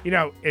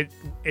 it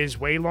is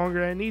way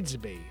longer than it needs to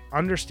be.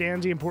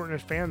 Understands the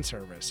importance of fan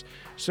service.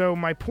 So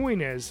my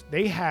point is,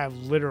 they have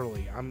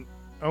literally,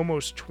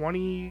 almost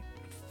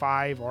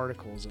 25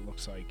 articles, it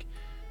looks like,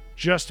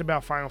 just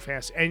about Final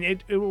Fantasy, and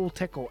it will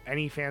tickle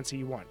any fancy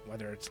you want,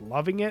 whether it's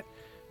loving it,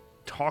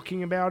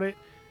 talking about it,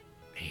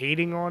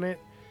 hating on it.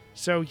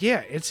 So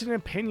yeah, it's an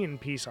opinion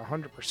piece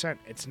 100%.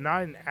 It's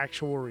not an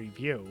actual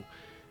review.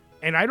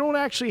 And I don't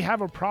actually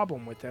have a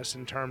problem with this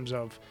in terms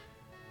of,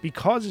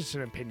 because it's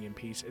an opinion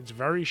piece, it's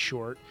very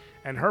short,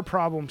 and her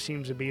problem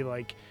seems to be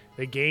like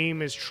the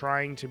game is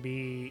trying to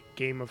be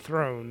Game of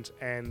Thrones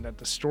and that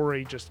the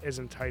story just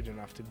isn't tight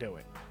enough to do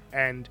it.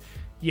 And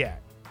yeah,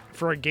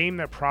 for a game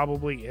that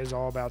probably is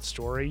all about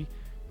story,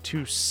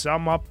 to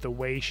sum up the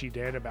way she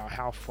did about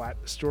how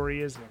flat the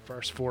story is in the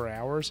first 4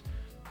 hours,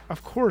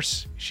 of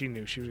course she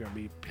knew she was going to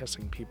be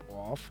pissing people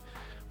off.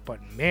 But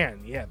man,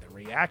 yeah, the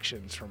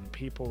reactions from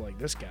people like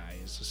this guy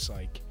is just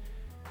like,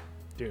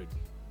 dude,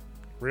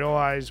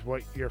 realize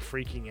what you're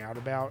freaking out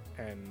about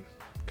and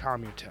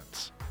calm your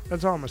tits.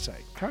 That's all I'm going to say.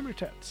 Calm your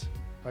tits.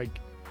 Like,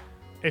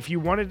 if you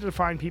wanted to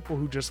find people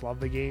who just love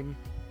the game,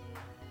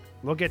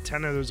 look at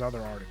 10 of those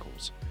other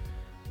articles.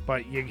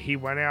 But he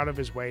went out of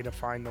his way to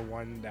find the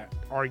one that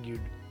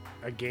argued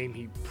a game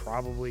he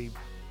probably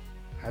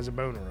has a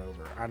boner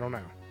over. I don't know.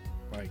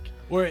 I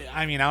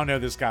don't know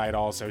this guy at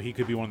all, so he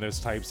could be one of those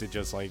types that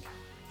just, like,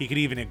 he could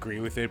even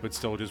agree with it, but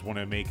still just want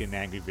to make an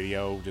angry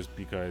video just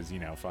because,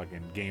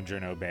 fucking games are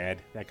no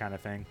bad, that kind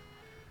of thing.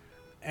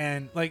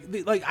 And,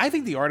 I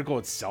think the article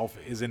itself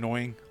is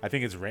annoying. I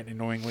think it's written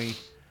annoyingly.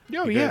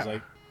 Oh, because, yeah.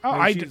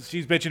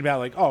 She's bitching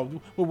about,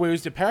 well,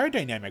 where's the power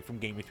dynamic from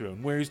Game of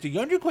Thrones? Where's the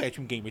underclass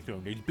from Game of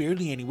Thrones? There's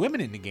barely any women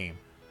in the game.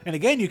 And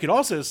again, you could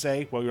also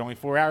say, well, you're only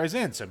 4 hours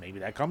in, so maybe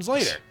that comes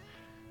later.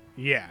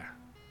 Yeah.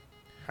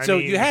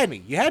 You had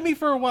me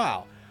for a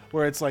while,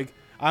 where it's like,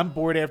 I'm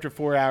bored after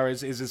 4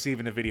 hours, is this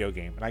even a video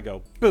game? And I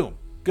go, boom,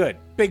 good.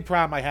 Big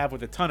problem I have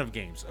with a ton of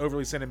games,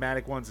 overly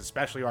cinematic ones,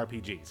 especially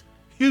RPGs.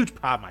 Huge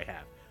problem I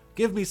have.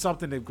 Give me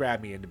something to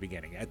grab me in the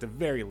beginning, at the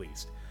very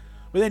least.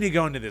 But then you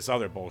go into this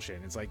other bullshit,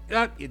 and it's like,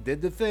 you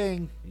did the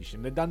thing. You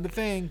shouldn't have done the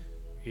thing.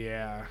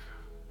 Yeah.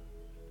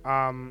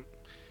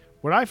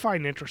 What I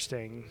find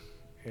interesting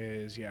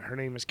is, her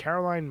name is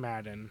Caroline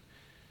Madden.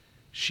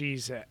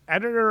 She's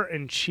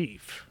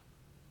editor-in-chief,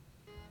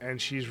 and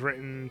she's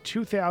written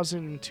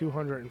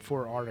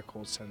 2,204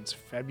 articles since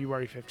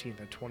February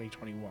 15th of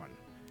 2021.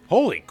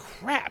 Holy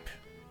crap.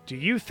 Do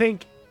you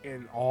think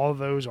in all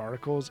those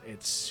articles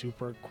it's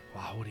super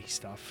quality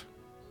stuff?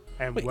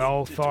 and Wait,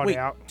 well thought wait,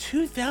 out.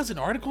 2,000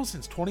 articles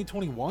since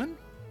 2021?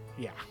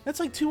 Yeah, That's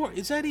like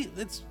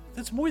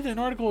that's more than an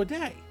article a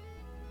day.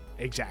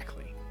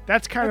 exactly.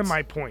 That's kind of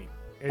my point.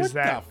 Is What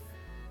that the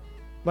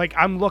like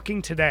I'm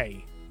looking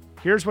today?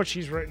 Here's what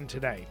she's written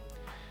today.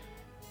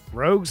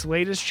 Rogue's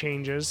latest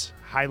changes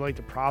highlight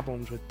the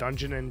problems with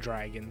Dungeons and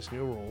Dragons'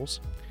 new rules.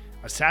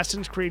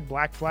 Assassin's Creed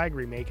Black Flag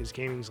Remake is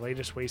gaming's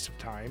latest waste of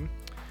time.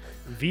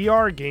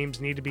 VR games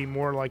need to be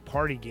more like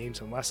party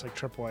games and less like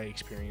AAA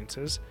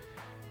experiences.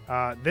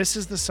 This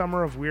is the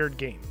summer of weird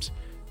games.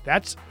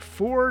 That's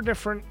 4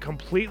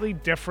 completely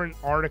different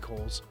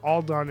articles,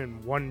 all done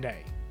in one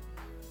day.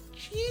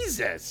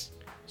 Jesus.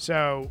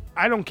 So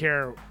I don't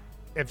care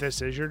if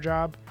this is your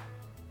job.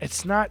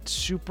 It's not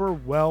super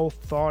well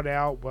thought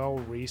out, well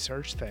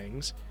researched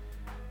things.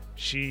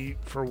 She,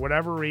 for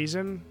whatever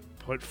reason,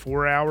 put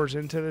 4 hours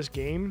into this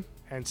game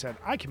and said,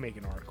 I can make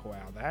an article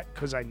out of that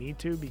because I need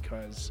to,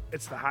 because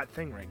it's the hot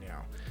thing right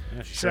now.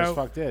 Yeah, she sure as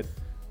fuck did.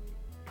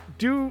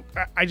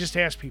 I just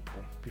ask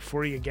people,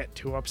 before you get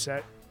too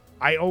upset,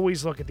 I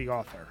always look at the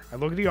author. I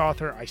look at the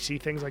author, I see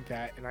things like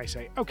that, and I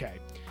say, okay,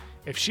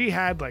 if she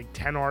had like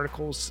 10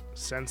 articles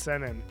since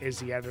then and is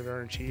the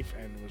editor-in-chief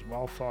and was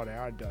well thought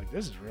out, I'd be like,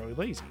 this is really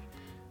lazy.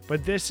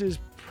 But this is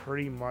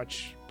pretty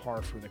much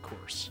par for the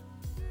course.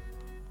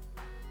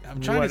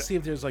 I'm trying to see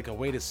if there's like a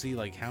way to see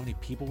like how many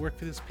people work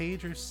for this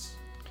page, or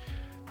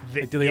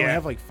do they only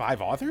have like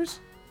 5 authors?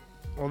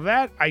 Well,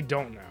 that I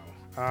don't know.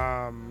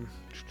 I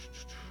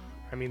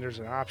mean, there's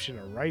an option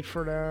to write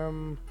for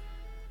them.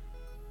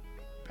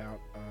 About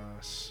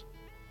us.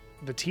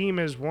 The team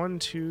is 1,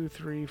 2,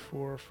 3,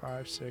 4,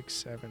 5, 6,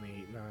 7,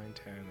 8, 9,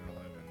 10, 11,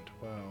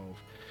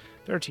 12,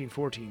 13,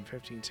 14,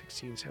 15,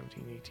 16,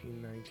 17,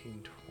 18, 19,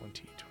 20,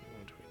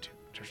 21, 22.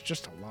 There's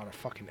just a lot of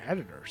fucking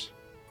editors.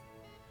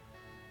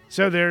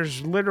 So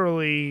there's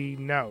literally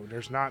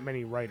there's not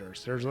many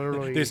writers.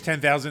 There's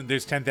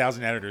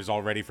 10,000 editors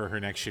all ready for her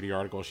next shitty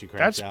article she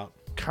cracks out.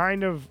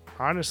 Kind of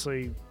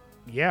honestly,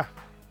 yeah.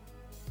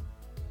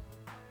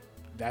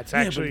 That's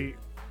actually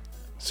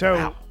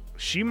wow.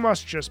 She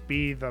must just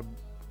be the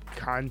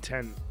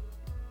content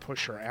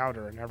pusher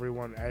outer and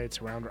everyone edits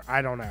around her.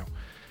 I don't know.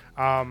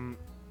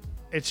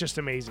 It's just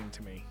amazing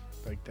to me.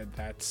 Like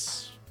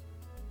that's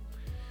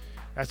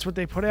what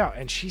they put out,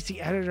 and she's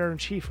the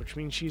editor-in-chief, which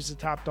means she's the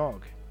top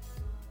dog.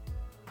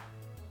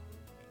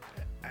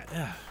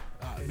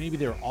 Maybe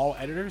they're all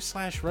editors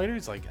 /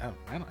 writers. Like I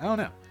don't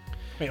know.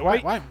 Wait,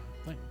 why?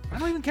 Like, I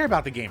don't even care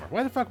about the gamer.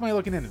 Why the fuck am I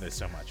looking into this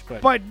so much?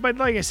 But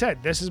like I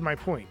said, this is my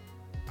point.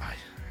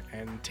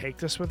 And take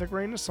this with a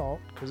grain of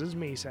salt, because it's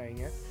me saying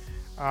it.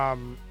 I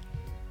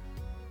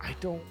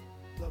don't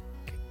look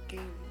at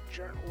game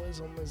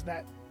journalism as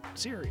that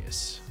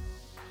serious.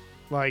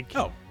 Like,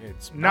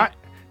 it's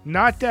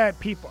not that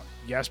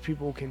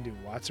people can do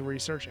lots of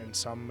research, and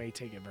some may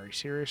take it very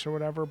serious or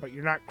whatever, but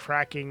you're not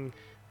cracking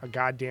a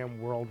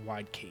goddamn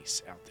worldwide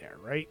case out there,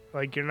 right?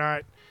 Like, you're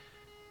not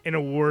in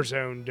a war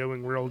zone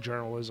doing real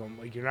journalism.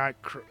 Like, you're not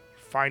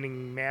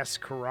finding mass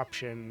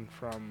corruption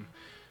from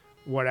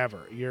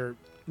whatever. You're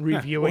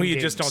reviewing Well, you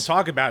games. just don't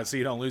talk about it so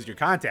you don't lose your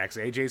contacts,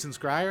 eh, Jason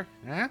Schreier?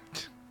 Huh?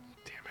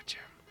 Damn it,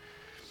 Jim.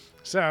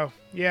 So,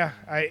 yeah,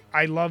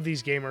 I love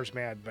these gamers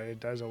mad, but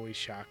it does always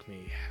shock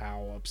me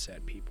how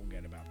upset people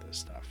get about this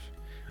stuff.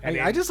 And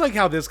I just like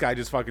how this guy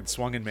just fucking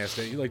swung and missed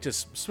it. He like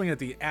just swinging at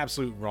the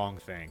absolute wrong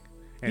thing.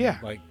 And yeah.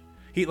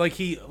 He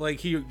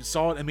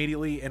saw it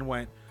immediately and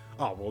went,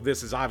 oh, well,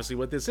 this is obviously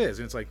what this is.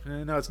 And it's like,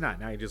 no, it's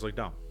not. Now you just look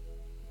dumb.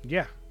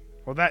 Yeah.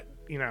 Well, that,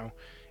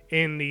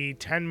 in the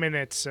 10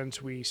 minutes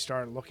since we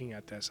started looking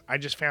at this, I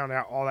just found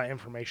out all that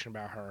information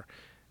about her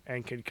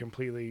and could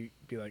completely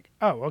be like,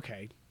 oh,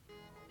 okay,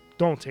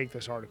 don't take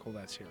this article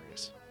that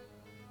serious.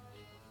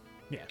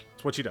 Yeah,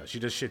 it's what she does. She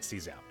just shits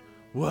these out.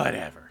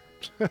 Whatever.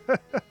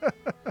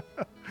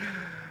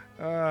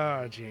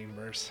 Oh,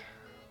 Chambers.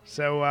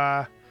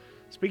 So,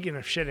 speaking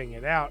of shitting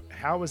it out,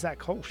 how was that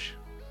Kolsch?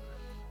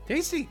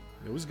 Tasty.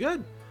 It was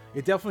good.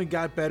 It definitely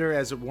got better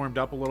as it warmed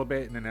up a little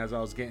bit, and then as I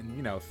was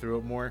getting, through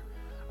it more.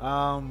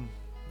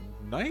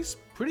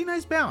 Pretty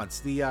nice balance.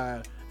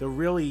 The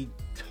really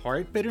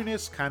tart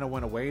bitterness kind of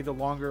went away the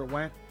longer it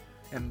went.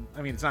 And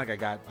I mean, it's not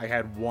like I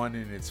had one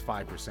and it's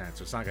 5%,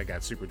 so it's not like I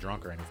got super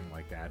drunk or anything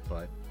like that,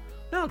 but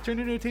no, it turned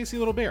into a tasty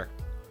little beer.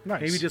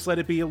 Nice. Maybe just let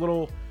it be a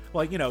little,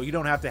 you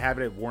don't have to have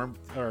it at warm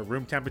or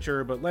room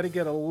temperature, but let it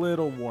get a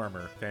little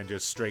warmer than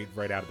just straight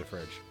right out of the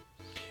fridge.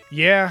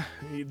 Yeah,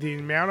 the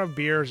amount of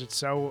beers, it's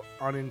so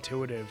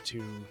unintuitive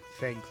to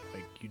think,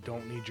 like, you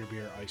don't need your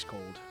beer ice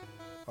cold.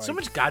 Like, so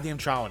much goddamn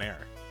trial and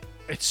error.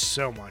 It's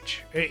so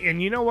much.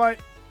 And you know what?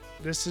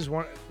 This is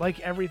one, like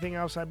everything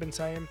else I've been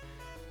saying,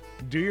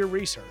 do your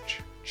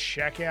research.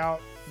 Check out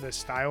the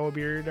style of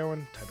beer you're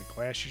doing, type of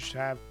glass you should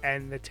have,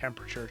 and the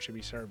temperature it should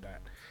be served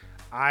at.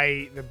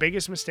 The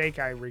biggest mistake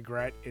I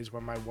regret is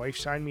when my wife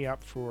signed me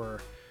up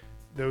for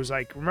those,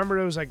 remember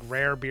those,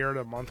 rare beer of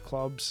the month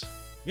clubs?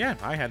 Yeah,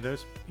 I had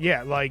those.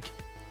 Yeah,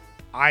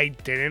 I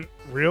didn't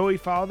really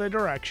follow the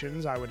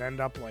directions. I would end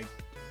up,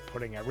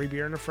 putting every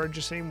beer in the fridge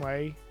the same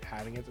way,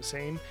 having it the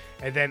same.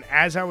 And then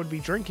as I would be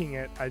drinking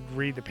it, I'd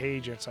read the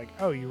page and it's like,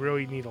 oh, you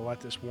really need to let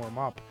this warm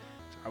up.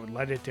 So I would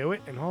let it do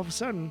it. And all of a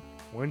sudden,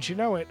 wouldn't you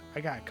know it,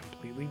 I got a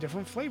completely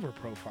different flavor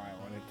profile.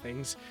 And then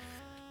things,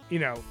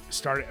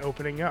 started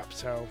opening up.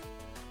 So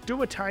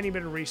do a tiny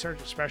bit of research,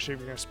 especially if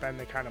you're going to spend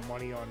the kind of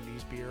money on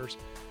these beers.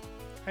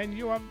 And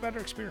you'll have a better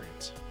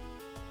experience.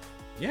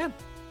 Yeah.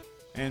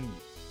 And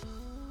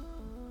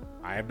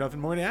I have nothing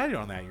more to add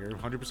on that. You're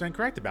 100%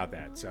 correct about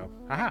that. So,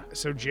 haha.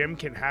 So Jim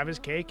can have his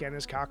cake and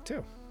his cock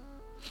too.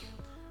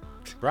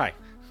 Right.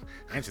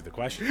 Answer the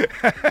question.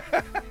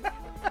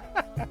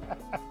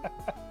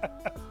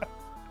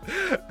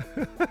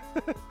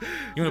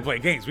 You want to play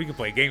games? We can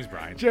play games,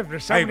 Brian. Jim,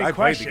 there's so many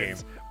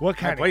questions. Played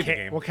the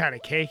game. What kind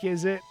of cake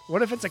is it?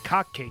 What if it's a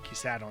cock cake you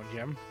sat on,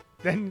 Jim?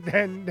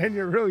 Then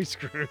you're really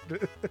screwed.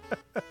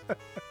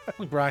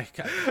 Look, Brian,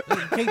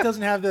 cake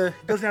doesn't have the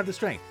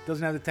strength,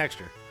 doesn't have the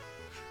texture.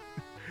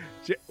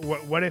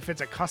 What if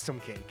it's a custom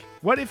cake?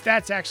 What if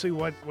that's actually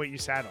what you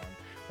sat on?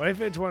 What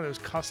if it's one of those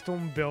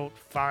custom built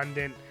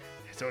fondant,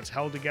 so it's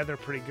held together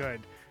pretty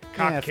good?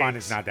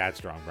 Fondant's not that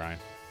strong, Brian.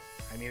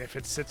 I mean, if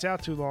it sits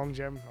out too long,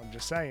 Jim, I'm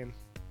just saying.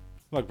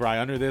 Look,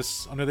 Brian, under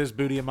this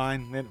booty of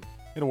mine,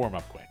 it'll warm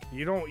up quick.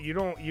 You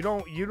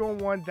don't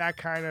want that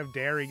kind of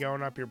dairy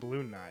going up your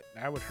balloon knot.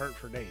 That would hurt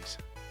for days.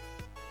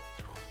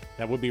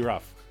 That would be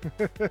rough.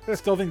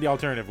 Still think the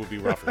alternative would be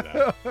rougher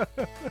though.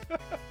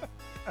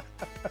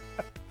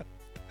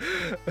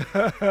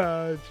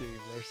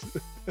 Jeepers.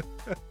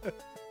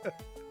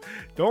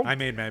 I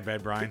made my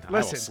bed, Brian. Listen, I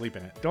will sleep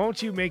in it.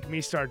 Don't you make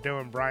me start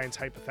doing Brian's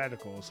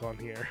hypotheticals on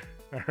here.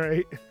 All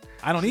right?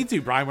 I don't need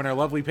to, Brian, when our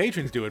lovely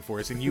patrons do it for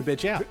us and you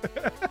bitch out.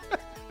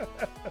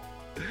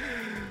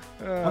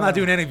 I'm not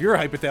doing any of your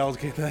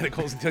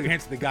hypotheticals until you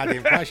answer the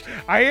goddamn question.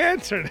 I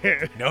answered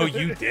it. No,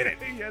 you didn't.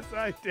 Yes,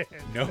 I did.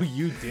 No,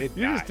 you did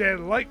You not. just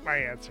didn't like my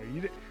answer.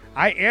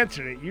 I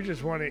answered it. You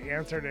just wanted it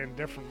answered in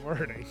different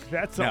wording.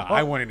 That's all. No,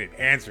 I wanted it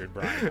answered,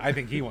 Brian. I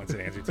think he wants it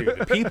answered too.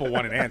 The people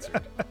want it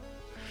answered.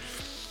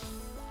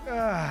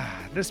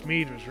 This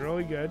mead was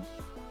really good.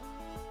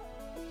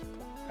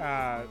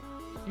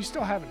 You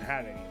still haven't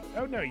had any.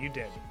 Oh, no, you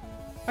did.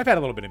 I've had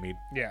a little bit of mead.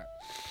 Yeah.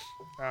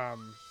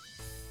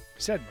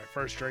 Said my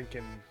first drink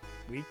in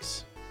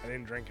weeks. I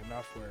didn't drink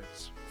enough where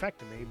it's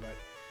affecting me, but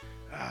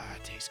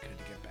it tastes good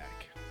to get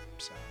back.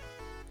 So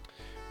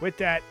with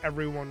that,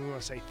 everyone, we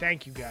want to say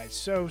thank you guys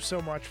so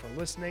much for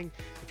listening.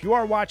 If you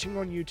are watching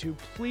on YouTube,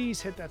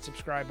 please hit that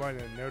subscribe button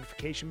and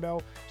notification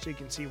bell so you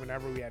can see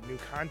whenever we have new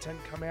content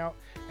come out.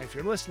 And if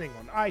you're listening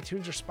on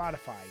iTunes or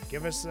Spotify,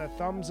 give us a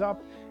thumbs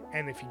up.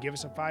 And if you give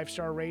us a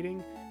 5-star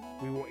rating,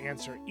 we will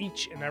answer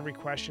each and every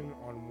question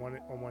on one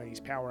of these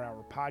Power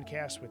Hour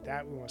podcasts. With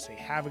that, we want to say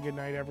have a good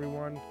night,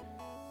 everyone,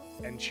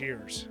 and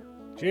cheers.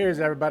 Cheers,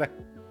 everybody.